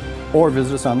Malone, or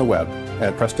visit us on the web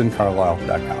at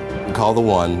PrestonCarlisle.com. Call the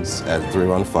ones at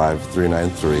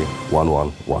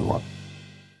 315-393-1111.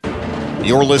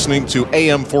 You're listening to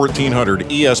AM 1400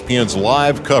 ESPN's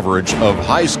live coverage of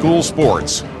high school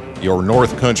sports. Your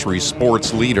North Country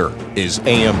sports leader is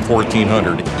AM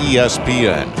 1400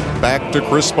 ESPN. Back to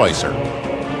Chris Spicer.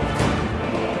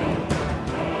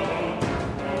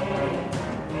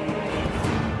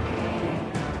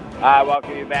 I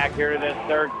welcome you back here to this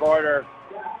third quarter.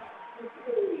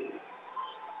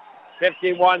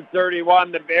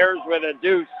 51-31, the Bears with a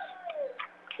deuce.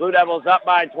 Blue Devils up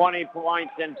by 20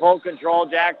 points in full control.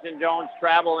 Jackson Jones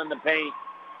travel in the paint,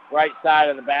 right side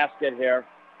of the basket here.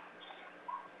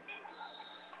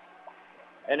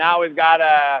 And now we've got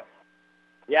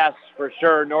yes, for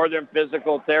sure, Northern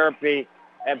Physical Therapy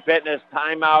and Fitness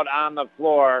timeout on the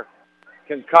floor.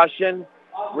 Concussion,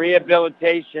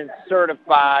 rehabilitation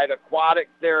certified, aquatic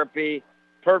therapy,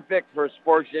 perfect for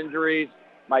sports injuries.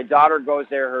 My daughter goes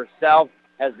there herself,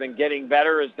 has been getting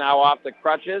better, is now off the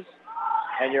crutches.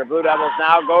 And your Blue Devils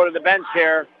now go to the bench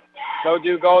here. So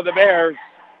do go the Bears.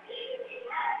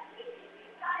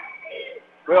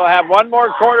 We'll have one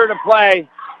more quarter to play,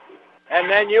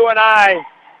 and then you and I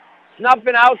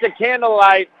snuffing out the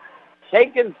candlelight,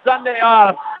 taking Sunday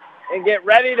off, and get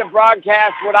ready to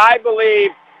broadcast what I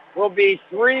believe will be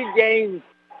 3 games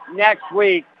next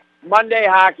week. Monday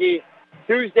hockey,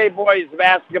 Tuesday boys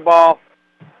basketball,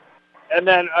 and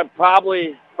then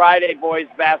probably Friday boys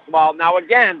basketball. Now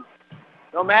again,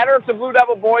 no matter if the Blue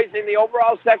Devil boys in the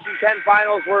overall Section 10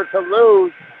 finals were to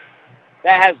lose,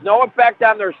 that has no effect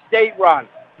on their state run.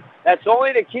 That's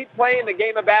only to keep playing the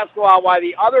game of basketball while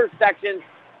the other sections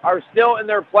are still in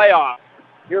their playoffs.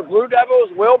 Your Blue Devils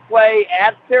will play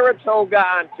at Saratoga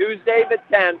on Tuesday the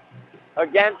 10th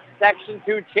against Section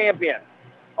 2 champions.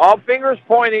 All fingers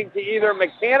pointing to either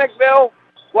Mechanicville,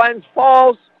 Glens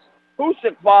Falls,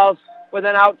 Hoosick Falls with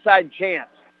an outside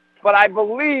chance. But I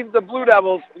believe the Blue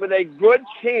Devils with a good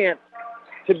chance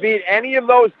to beat any of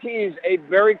those teams, a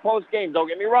very close game. Don't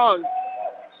get me wrong.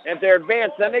 If they're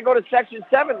advanced, then they go to Section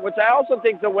 7, which I also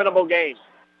think is a winnable game.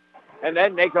 And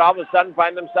then they could all of a sudden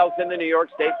find themselves in the New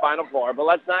York State Final Four. But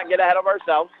let's not get ahead of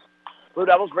ourselves. Blue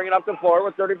Devils bring it up the floor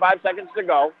with 35 seconds to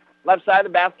go. Left side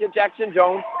of the basket, Jackson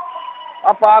Jones.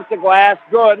 Up off the glass,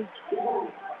 good.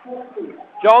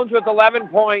 Jones with 11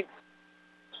 points.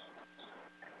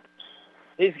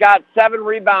 He's got 7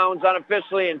 rebounds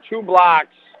unofficially and 2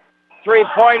 blocks.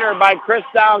 3-pointer by Chris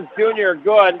Downs Jr.,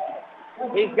 good.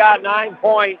 He's got 9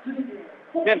 points,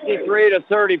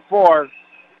 53-34.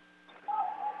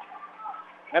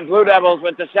 And Blue Devils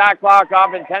with the shot clock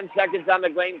off and 10 seconds on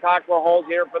the Gamecock will hold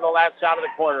here for the last shot of the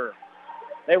quarter.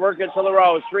 They work it to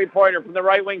LaRose. 3-pointer from the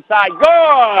right wing side.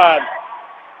 Good!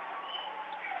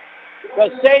 The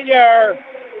senior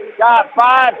got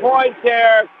 5 points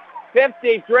here,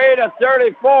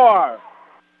 53-34.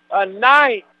 A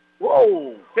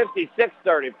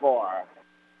 56-34.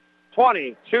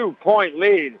 22-point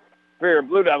lead for your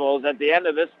Blue Devils at the end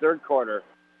of this third quarter.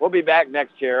 We'll be back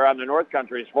next year on the North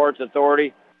Country Sports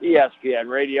Authority, ESPN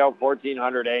Radio,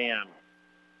 1400 AM.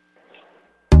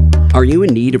 Are you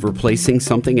in need of replacing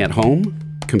something at home?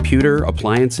 Computer,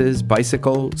 appliances,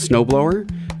 bicycle, snowblower?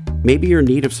 Maybe you're in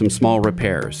need of some small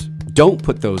repairs. Don't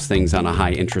put those things on a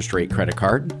high interest rate credit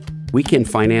card. We can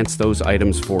finance those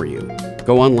items for you.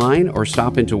 Go online or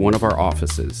stop into one of our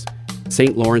offices.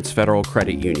 St. Lawrence Federal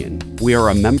Credit Union. We are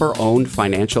a member-owned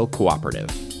financial cooperative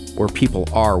where people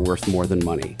are worth more than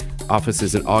money.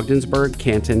 Offices in Ogdensburg,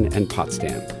 Canton, and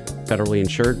Potsdam. Federally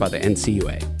insured by the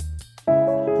NCUA.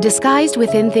 Disguised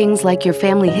within things like your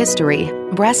family history,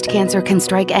 breast cancer can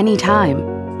strike any time.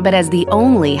 But as the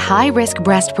only high-risk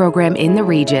breast program in the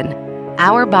region,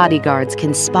 our bodyguards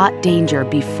can spot danger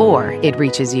before it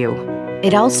reaches you.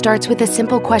 It all starts with a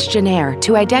simple questionnaire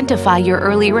to identify your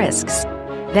early risks.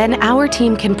 Then our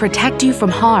team can protect you from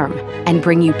harm and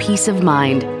bring you peace of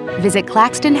mind. Visit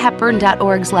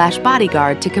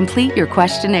claxtonhepburn.org/bodyguard to complete your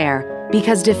questionnaire,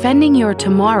 because defending your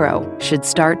tomorrow should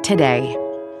start today.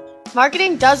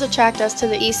 Marketing does attract us to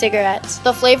the e-cigarettes.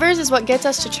 The flavors is what gets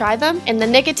us to try them, and the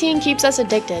nicotine keeps us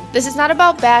addicted. This is not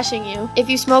about bashing you if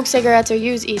you smoke cigarettes or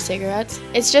use e-cigarettes.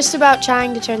 It's just about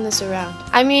trying to turn this around.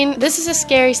 I mean, this is a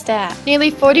scary stat.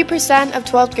 Nearly 40% of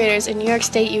 12th graders in New York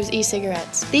State use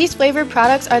e-cigarettes. These flavored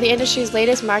products are the industry's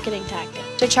latest marketing tactic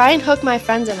to try and hook my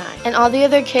friends and I, and all the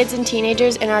other kids and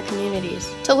teenagers in our communities.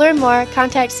 To learn more,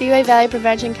 contact Seaway Valley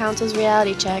Prevention Council's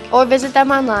Reality Check or visit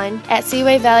them online at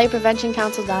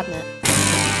seawayvalleypreventioncouncil.net.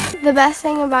 The best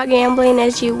thing about gambling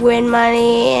is you win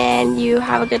money and you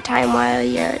have a good time while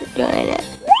you're doing it.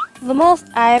 The most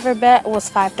I ever bet was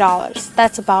 $5.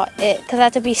 That's about it, because I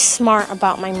have to be smart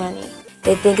about my money.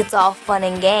 They think it's all fun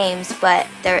and games, but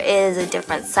there is a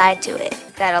different side to it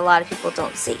that a lot of people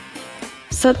don't see.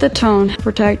 Set the tone.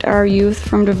 Protect our youth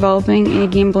from developing a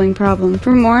gambling problem.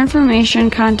 For more information,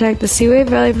 contact the Seaway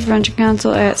Valley Prevention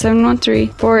Council at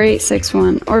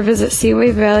 713-4861 or visit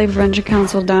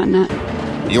seawayvalleypreventioncouncil.net.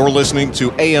 You're listening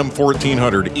to AM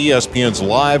 1400 ESPN's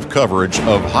live coverage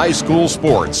of high school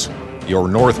sports. Your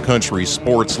North Country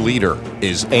sports leader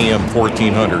is AM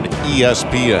 1400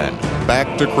 ESPN.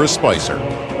 Back to Chris Spicer.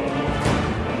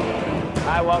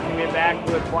 I welcome you back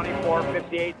to a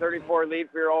 24-58-34 lead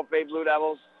for your OFA Blue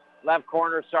Devils. Left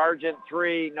corner, Sargent,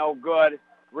 3, no good.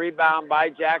 Rebound by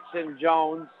Jackson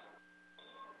Jones.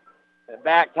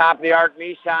 Back top of the arc,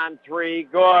 Mishon, 3,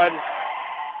 good.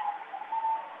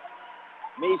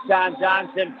 Mishon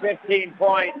Johnson, 15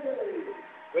 points.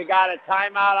 We got a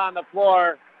timeout on the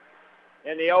floor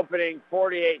in the opening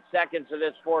 48 seconds of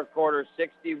this fourth quarter,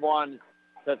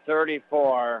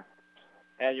 61-34.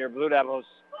 And your Blue Devils,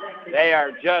 they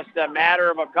are just a matter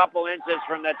of a couple inches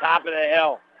from the top of the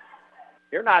hill.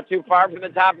 You're not too far from the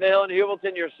top of the hill in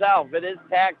Hubleton yourself. It is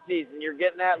tax season. You're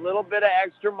getting that little bit of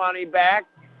extra money back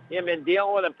You've been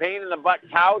dealing with a pain in the butt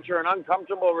couch or an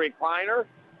uncomfortable recliner.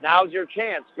 Now's your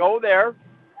chance. Go there.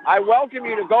 I welcome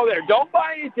you to go there. Don't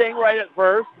buy anything right at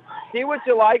first. See what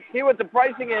you like. See what the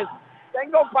pricing is.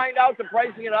 Then go find out the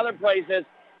pricing in other places,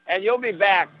 and you'll be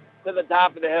back to the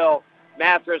top of the hill,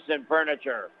 mattress and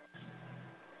furniture.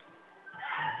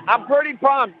 I'm pretty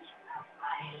pumped.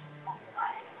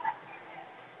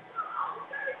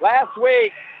 Last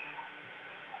week,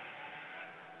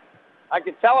 I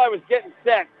could tell I was getting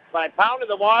sick, but I pounded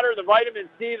the water, the vitamin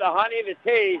C, the honey, the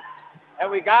tea, and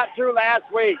we got through last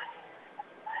week.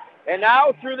 And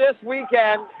now through this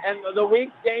weekend and the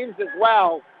week's games as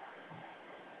well,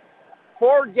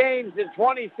 4 games in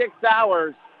 26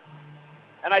 hours,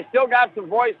 and I still got some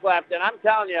voice left, and I'm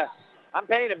telling you, I'm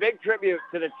paying a big tribute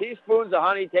to the teaspoons of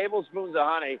honey, tablespoons of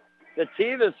honey, the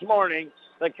tea this morning,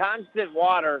 the constant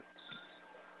water.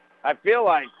 I feel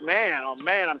like, man, oh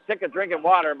man, I'm sick of drinking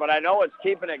water, but I know it's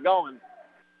keeping it going.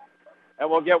 And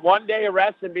we'll get 1 day of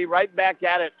rest and be right back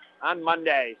at it on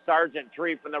Monday. Sargent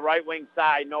Tree from the right wing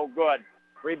side, no good.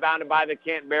 Rebounded by the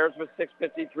Canton Bears with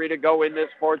 6:53 to go in this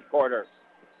fourth quarter.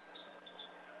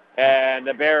 And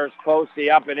the Bears close the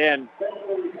up and in.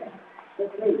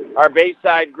 Our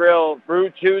Bayside Grill, Brew,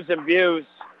 Chews, and Views.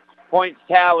 Points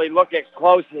tally, look at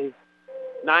closely.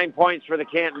 9 points for the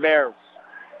Canton Bears.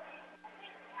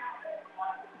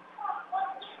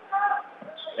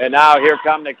 And now here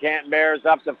come the Canton Bears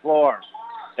up the floor.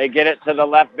 They get it to the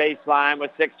left baseline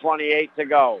with 6:28 to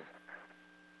go.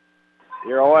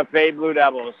 Your OFA Blue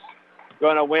Devils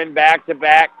going to win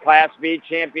back-to-back Class B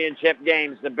championship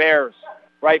games. The Bears,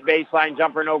 right baseline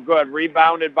jumper, no good.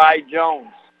 Rebounded by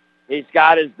Jones. He's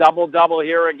got his double-double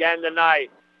here again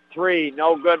tonight. 3,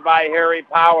 no good by Harry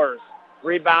Powers.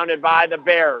 Rebounded by the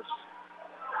Bears.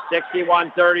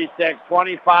 61-36,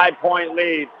 25-point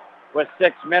lead with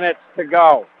 6 minutes to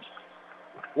go.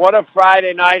 What a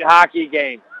Friday night hockey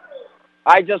game.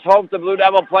 I just hope the Blue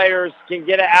Devil players can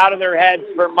get it out of their heads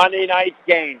for Monday night's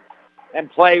game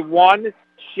and play one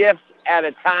shift at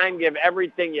a time, give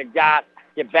everything you got,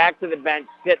 get back to the bench,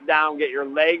 sit down, get your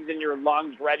legs and your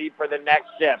lungs ready for the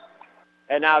next shift.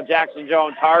 And now Jackson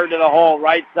Jones hard to the hole,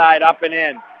 right side, up and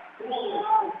in.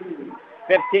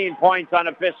 15 points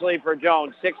unofficially for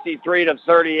Jones,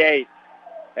 63-38.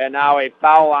 And now a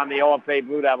foul on the OFA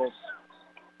Blue Devils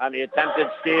on the attempted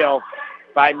steal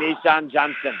by Mishan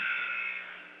Johnson.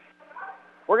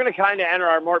 We're going to kind of enter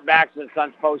our Mort Baxton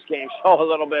Sons post-game show a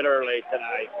little bit early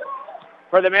tonight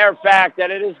for the mere fact that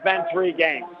it has been 3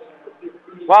 games.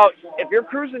 Well, if you're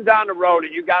cruising down the road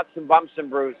and you got some bumps and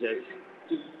bruises,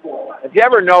 if you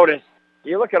ever notice,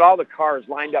 you look at all the cars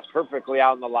lined up perfectly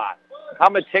out in the lot, how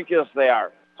meticulous they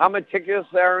are, how meticulous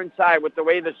they are inside with the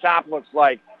way the shop looks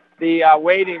like, the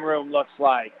waiting room looks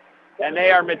like. And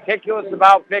they are meticulous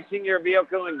about fixing your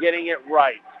vehicle and getting it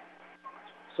right.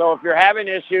 So if you're having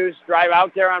issues, drive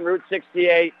out there on Route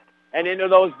 68 and into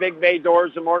those big bay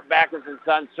doors of Mort Backus &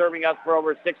 Sons, serving us for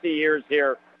over 60 years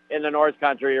here in the North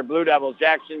Country. Your Blue Devils,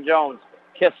 Jackson Jones,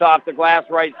 kiss off the glass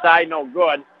right side, no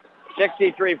good.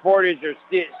 63-40 is your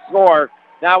score.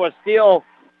 Now a steal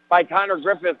by Connor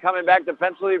Griffith coming back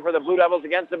defensively for the Blue Devils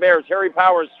against the Bears. Harry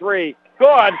Powers, 3,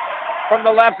 good from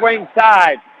the left wing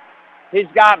side. He's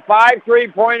got 5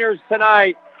 3-pointers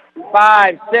tonight.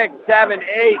 5, 6, 7,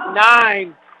 8,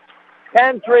 9,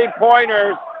 10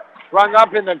 3-pointers rung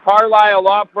up in the Carlisle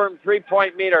Law Firm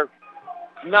 3-point meter.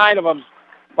 9 of them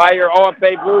by your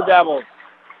OFA Blue Devils.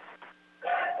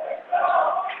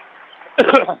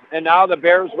 And now the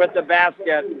Bears with the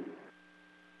basket.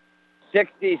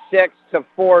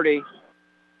 66-40.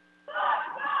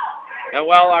 And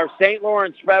while our St.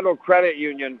 Lawrence Federal Credit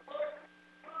Union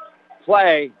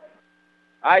play,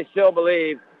 I still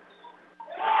believe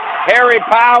Harry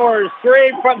Powers,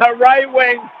 3 from the right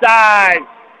wing side.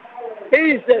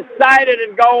 He's decided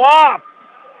to go off.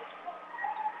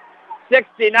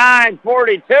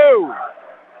 69-42.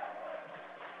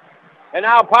 And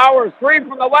now Powers, 3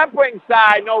 from the left wing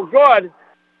side, no good.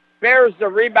 Bears the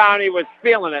rebound, he was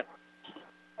feeling it.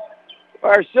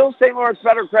 Our still St. Lawrence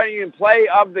Federal Credit Union play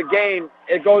of the game.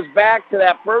 It goes back to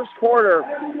that first quarter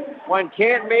when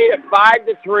Canton made it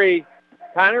 5-3.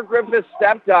 Connor Griffith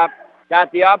stepped up,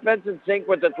 got the offense in sync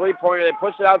with the 3-pointer. They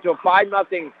pushed it out to a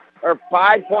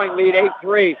 5-point lead,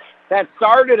 8-3. That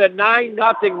started a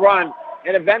 9-0 run,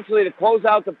 and eventually to close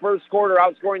out the first quarter,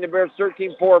 outscoring the Bears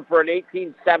 13-4 for an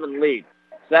 18-7 lead.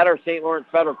 So that our St. Lawrence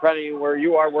Federal Credit Union, where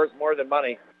you are worth more than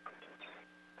money.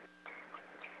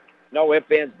 No ifs,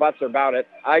 ands, buts about it.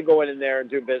 I go in there and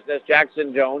do business.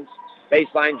 Jackson Jones,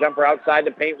 baseline jumper outside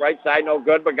the paint, right side, no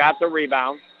good, but got the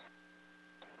rebound.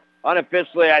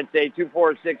 Unofficially, I'd say 2,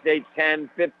 4, 6, 8, 10,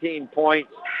 15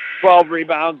 points 12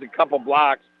 rebounds, a couple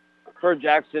blocks for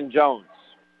Jackson Jones.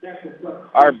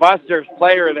 Our Busters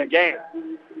player of the game,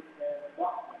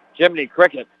 Jiminy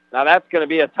Cricket. Now that's going to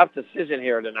be a tough decision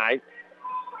here tonight.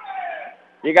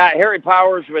 You got Harry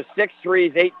Powers with 6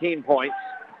 threes, 18 points.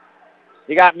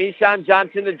 You got Mishan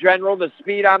Johnson, the general, the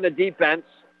speed on the defense.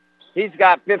 He's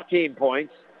got 15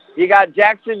 points. You got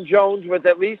Jackson Jones with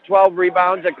at least 12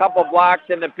 rebounds, a couple blocks,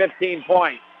 and the 15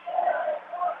 points.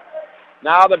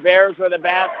 Now the Bears with a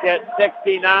basket,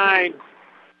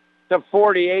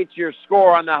 69-48, your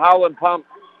score on the Howland Pump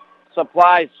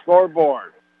Supply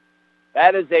scoreboard.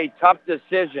 That is a tough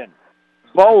decision.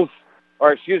 All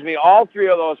three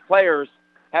of those players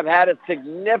have had a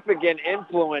significant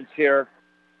influence here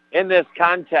in this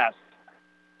contest.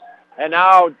 And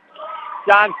now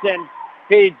Johnson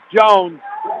feeds Jones.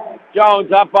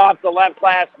 Jones up off the left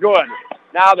glass, good.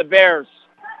 Now the Bears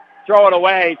throw it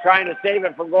away, trying to save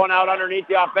it from going out underneath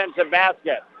the offensive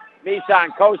basket.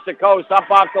 Mishan coast to coast, up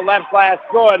off the left glass,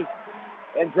 good,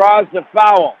 and draws the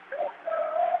foul.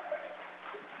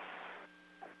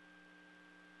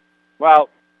 Well,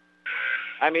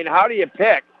 how do you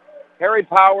pick? Harry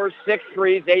Powers, 6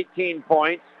 threes, 18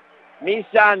 points.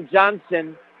 Mishan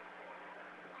Johnson,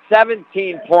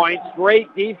 17 points,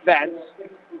 great defense.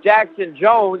 Jackson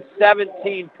Jones,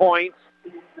 17 points,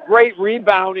 great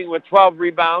rebounding with 12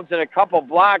 rebounds and a couple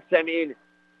blocks. Damned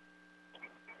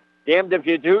if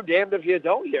you do, damned if you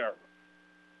don't here.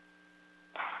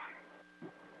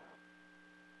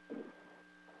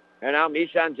 And now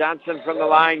Mishan Johnson from the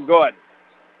line, good.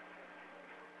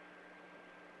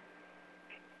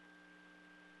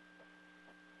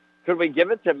 Could we give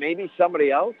it to maybe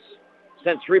somebody else?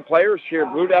 Since 3 players here,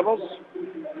 Blue Devils?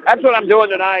 That's what I'm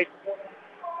doing tonight.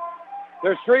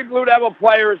 There's 3 Blue Devil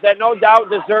players that no doubt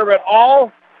deserve it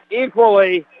all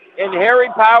equally in Harry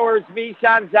Powers,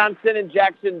 Mishan Johnson, and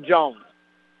Jackson Jones.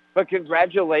 But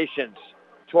congratulations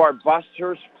to our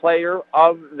Busters player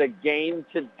of the game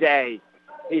today.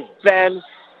 He's been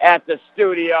at the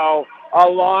studio a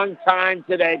long time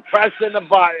today, pressing the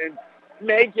buttons,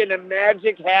 making the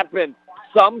magic happen.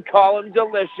 Some call him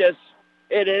delicious.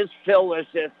 It is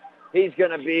Philicious. He's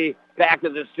going to be back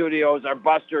in the studio as our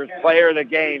Busters player of the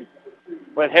game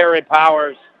with Harry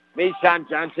Powers, Mishan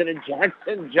Johnson, and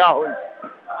Jackson Jones.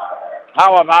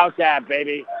 How about that,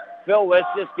 baby?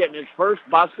 Philicious getting his first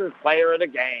Busters player of the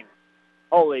game.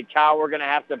 Holy cow, we're going to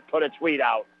have to put a tweet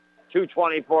out.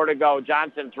 2:24 to go.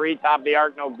 Johnson 3, top of the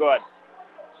arc, no good.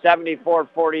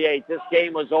 74-48. This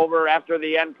game was over after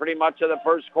the end pretty much of the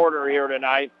first quarter here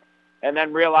tonight, and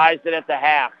then realized it at the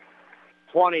half.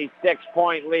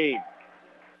 26-point lead.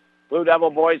 Blue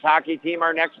Devil boys hockey team,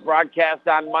 our next broadcast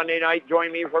on Monday night.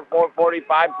 Join me for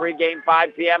 4:45, pregame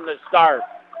 5 p.m. to start.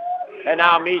 And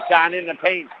now Mishan in the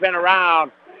paint, spin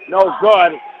around, no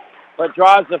good, but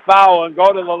draws the foul and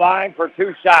go to the line for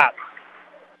 2 shots.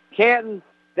 Canton,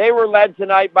 they were led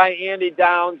tonight by Andy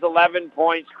Downs, 11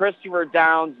 points, Christopher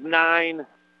Downs, 9,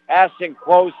 Ashton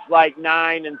Close,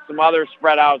 9, and some other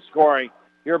spread out scoring.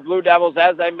 Your Blue Devils,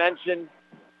 as I mentioned,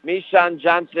 Mishan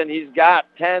Johnson, he's got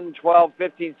 10, 12,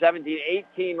 15, 17,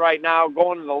 18 right now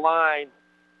going to the line.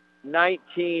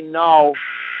 19, no.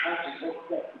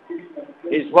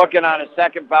 He's looking on a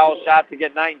second foul shot to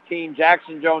get 19.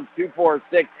 Jackson Jones, 2, 4,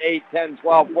 6, 8, 10,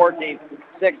 12, 14,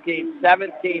 16,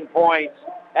 17 points,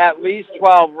 at least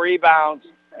 12 rebounds,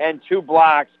 and 2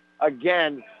 blocks.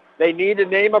 Again, they need to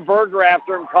name a burger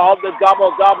after him called the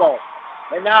double-double.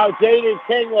 And now J.D.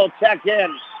 King will check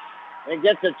in and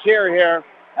gets a cheer here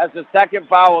as the second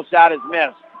foul shot is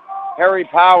missed. Harry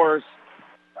Powers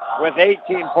with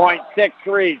 18 points, 6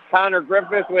 threes. Connor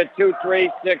Griffith with 2 threes,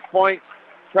 6 points.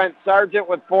 Trent Sargent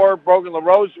with 4. Brogan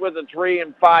LaRose with a 3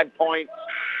 and 5 points.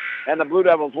 And the Blue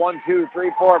Devils 1, 2,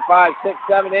 3, 4, 5, 6,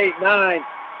 7, 8, 9,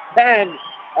 10,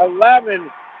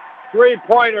 11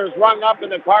 3-pointers rung up in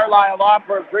the Carlisle Law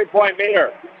Firm 3-point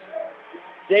meter.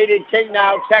 J.D. King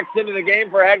now checks into the game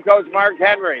for head coach Mark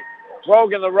Henry.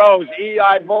 Brogan LaRose,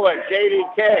 E.I. Bullock, J.D.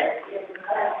 King.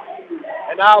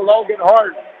 And now Logan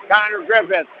Horton, Connor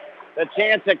Griffith. The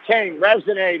chance of King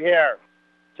resonate here.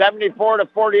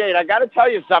 74-48. I got to tell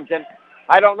you something.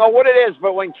 I don't know what it is,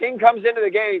 but when King comes into the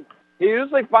game, he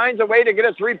usually finds a way to get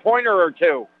a 3-pointer or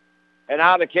 2. And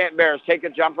now the Canton Bears take a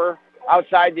jumper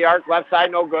outside the arc, left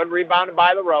side no good, rebounded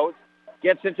by LaRose.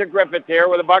 Gets it to Griffith here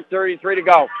with $1:33 to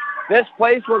go. This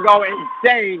place will go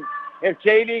insane if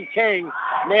J.D. King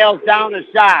nails down a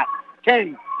shot.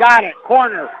 King got it,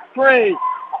 corner, 3,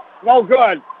 no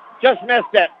good, just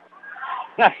missed it.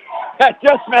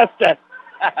 Just missed it.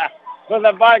 With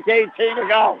 $1:18 to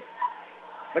go.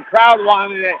 The crowd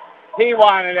wanted it. He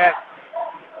wanted it.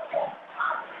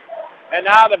 And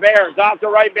now the Bears off the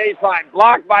right baseline.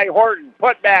 Blocked by Horton.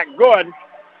 Put back good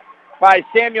by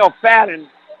Samuel Fadden.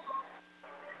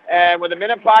 And with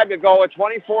 1:05 to go, a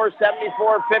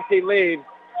 24-74-50 lead.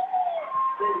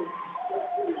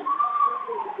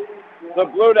 The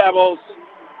Blue Devils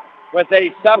with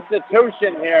a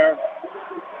substitution here.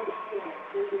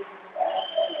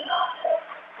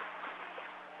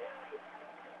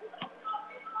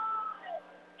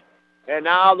 And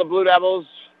now the Blue Devils,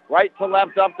 right to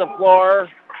left up the floor,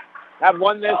 have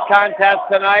won this contest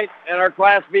tonight and are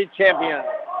Class B champions.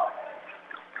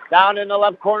 Down in the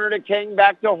left corner to King,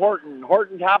 back to Horton.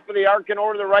 Horton top of the arc and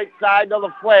over to the right side to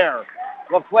LaFleur.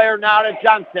 LaFleur now to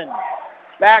Johnson.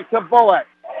 Back to Bullock.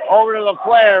 Over to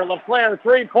LaFleur. LaFleur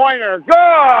three-pointer.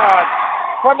 Good!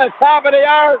 From the top of the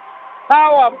arc.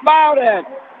 How about it?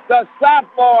 The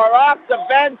sophomore off the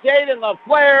bench, Aiden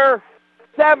LaFleur,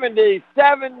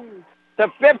 77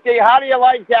 to 50. How do you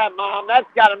like that, Mom? That's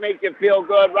got to make you feel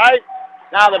good, right?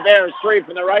 Now the Bears three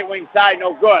from the right wing side,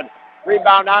 no good.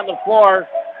 Rebound on the floor.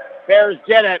 Bears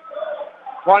get it.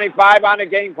 25 on the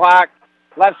game clock.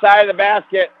 Left side of the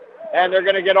basket. And they're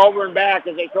going to get over and back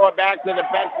as they throw it back to the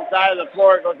defensive side of the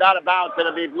floor. It goes out of bounds.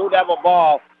 It'll be Blue Devil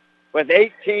ball with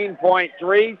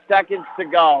 18.3 seconds to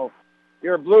go.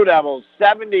 Your Blue Devils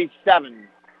 77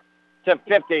 to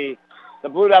 50. The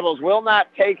Blue Devils will not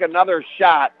take another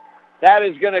shot. That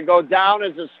is going to go down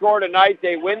as a score tonight.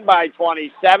 They win by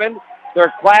 27.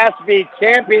 They're Class B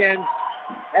champions.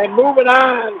 And moving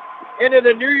on into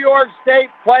the New York State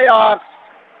playoffs.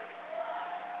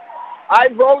 I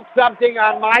wrote something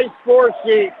on my score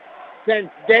sheet since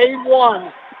day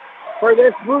one for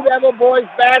this Blue Devil boys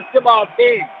basketball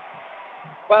team.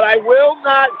 But I will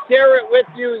not share it with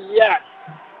you yet.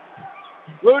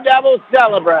 Blue Devils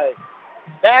celebrate.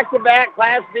 Back-to-back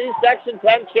Class B Section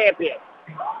 10 champion.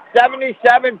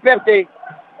 77-50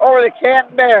 over the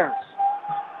Canton Bears.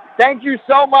 Thank you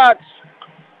so much,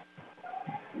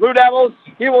 Blue Devils,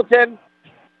 Hewelton,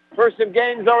 for some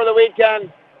games over the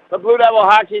weekend. The Blue Devil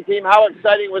hockey team, how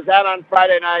exciting was that on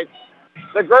Friday night?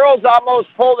 The girls almost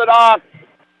pulled it off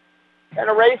and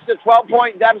erased a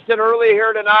 12-point deficit early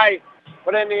here tonight.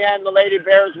 But in the end, the Lady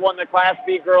Bears won the Class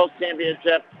B Girls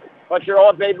Championship. But your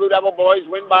OFA Blue Devil boys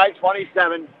win by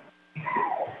 27.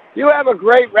 You have a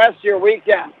great rest of your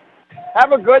weekend.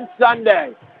 Have a good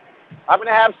Sunday. I'm going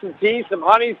to have some tea, some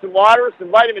honey, some water,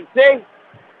 some vitamin C.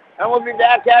 And we'll be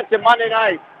back at you Monday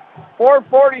night.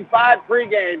 4:45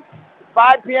 pregame.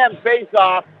 5 p.m.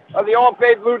 face-off of the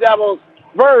OFA Blue Devils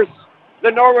versus the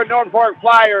Norwood Norfolk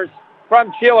Flyers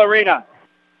from Cheel Arena.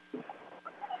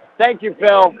 Thank you,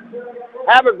 Phil.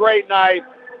 Have a great night.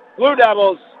 Blue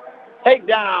Devils take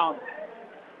down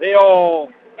the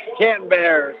old Canton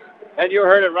Bears. And you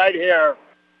heard it right here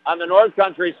on the North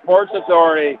Country Sports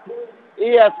Authority,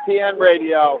 ESPN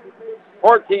Radio,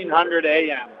 1400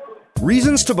 AM.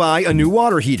 Reasons to buy a new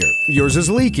water heater. Yours is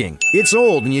leaking. It's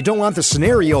old and you don't want the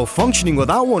scenario functioning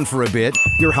without one for a bit.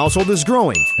 Your household is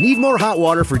growing. Need more hot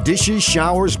water for dishes,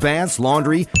 showers, baths,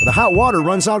 laundry. The hot water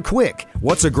runs out quick.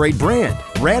 What's a great brand?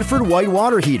 Bradford White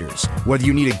Water Heaters. Whether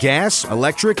you need a gas,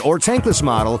 electric, or tankless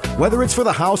model, whether it's for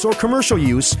the house or commercial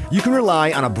use, you can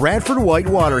rely on a Bradford White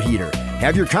Water Heater.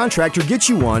 Have your contractor get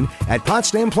you one at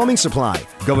Potsdam Plumbing Supply,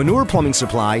 Gouverneur Plumbing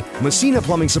Supply, Messina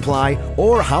Plumbing Supply,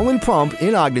 or Howland Pump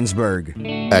in Ogdensburg.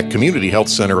 At Community Health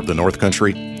Center of the North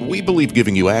Country, we believe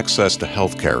giving you access to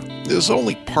health care is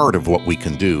only part of what we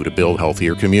can do to build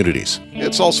healthier communities.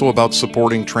 It's also about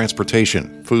supporting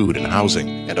transportation, food, and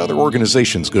housing, and other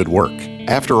organizations' good work.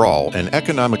 After all, an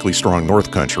economically strong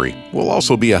North Country will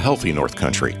also be a healthy North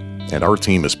Country, and our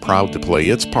team is proud to play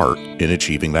its part in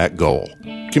achieving that goal.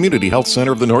 Community Health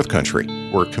Center of the North Country,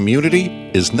 where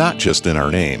community is not just in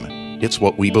our name, it's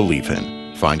what we believe in.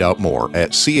 Find out more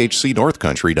at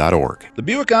chcnorthcountry.org. The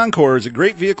Buick Encore is a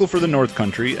great vehicle for the North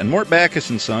Country, and Mort Backus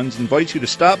 & Sons invites you to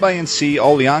stop by and see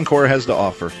all the Encore has to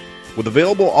offer. With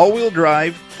available all-wheel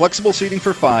drive, flexible seating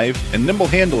for 5, and nimble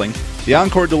handling, the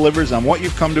Encore delivers on what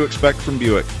you've come to expect from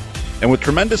Buick. And with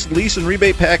tremendous lease and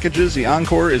rebate packages, the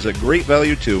Encore is a great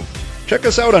value too. Check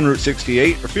us out on Route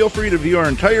 68 or feel free to view our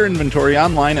entire inventory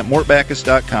online at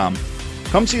mortbackus.com.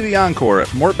 Come see the Encore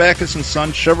at Mort Backus &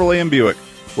 Sons Chevrolet and Buick,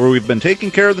 where we've been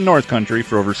taking care of the North Country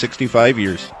for over 65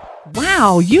 years.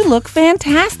 Wow, you look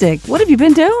fantastic. What have you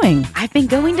been doing? I've been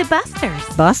going to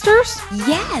Buster's. Buster's?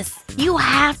 Yes, you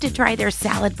have to try their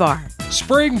salad bar.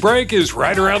 Spring break is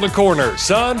right around the corner.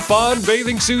 Sun, fun,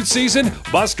 bathing suit season?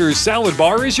 Buster's Salad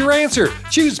Bar is your answer.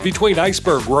 Choose between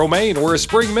iceberg, romaine, or a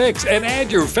spring mix and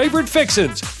add your favorite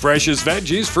fixins. Freshest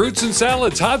veggies, fruits and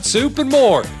salads, hot soup, and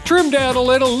more. Trim down a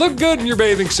little, look good in your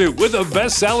bathing suit with the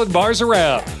best salad bars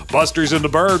around. Buster's in the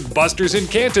Berg, Buster's in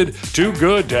Canton. Too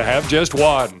good to have just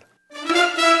one.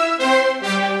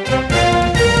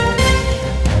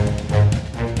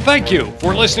 Thank you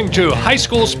for listening to High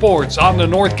School Sports on the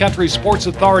North Country Sports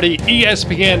Authority,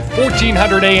 ESPN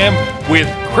 1400 AM with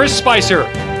Chris Spicer.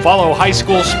 Follow High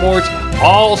School Sports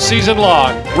all season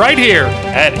long right here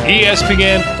at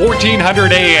ESPN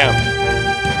 1400 AM.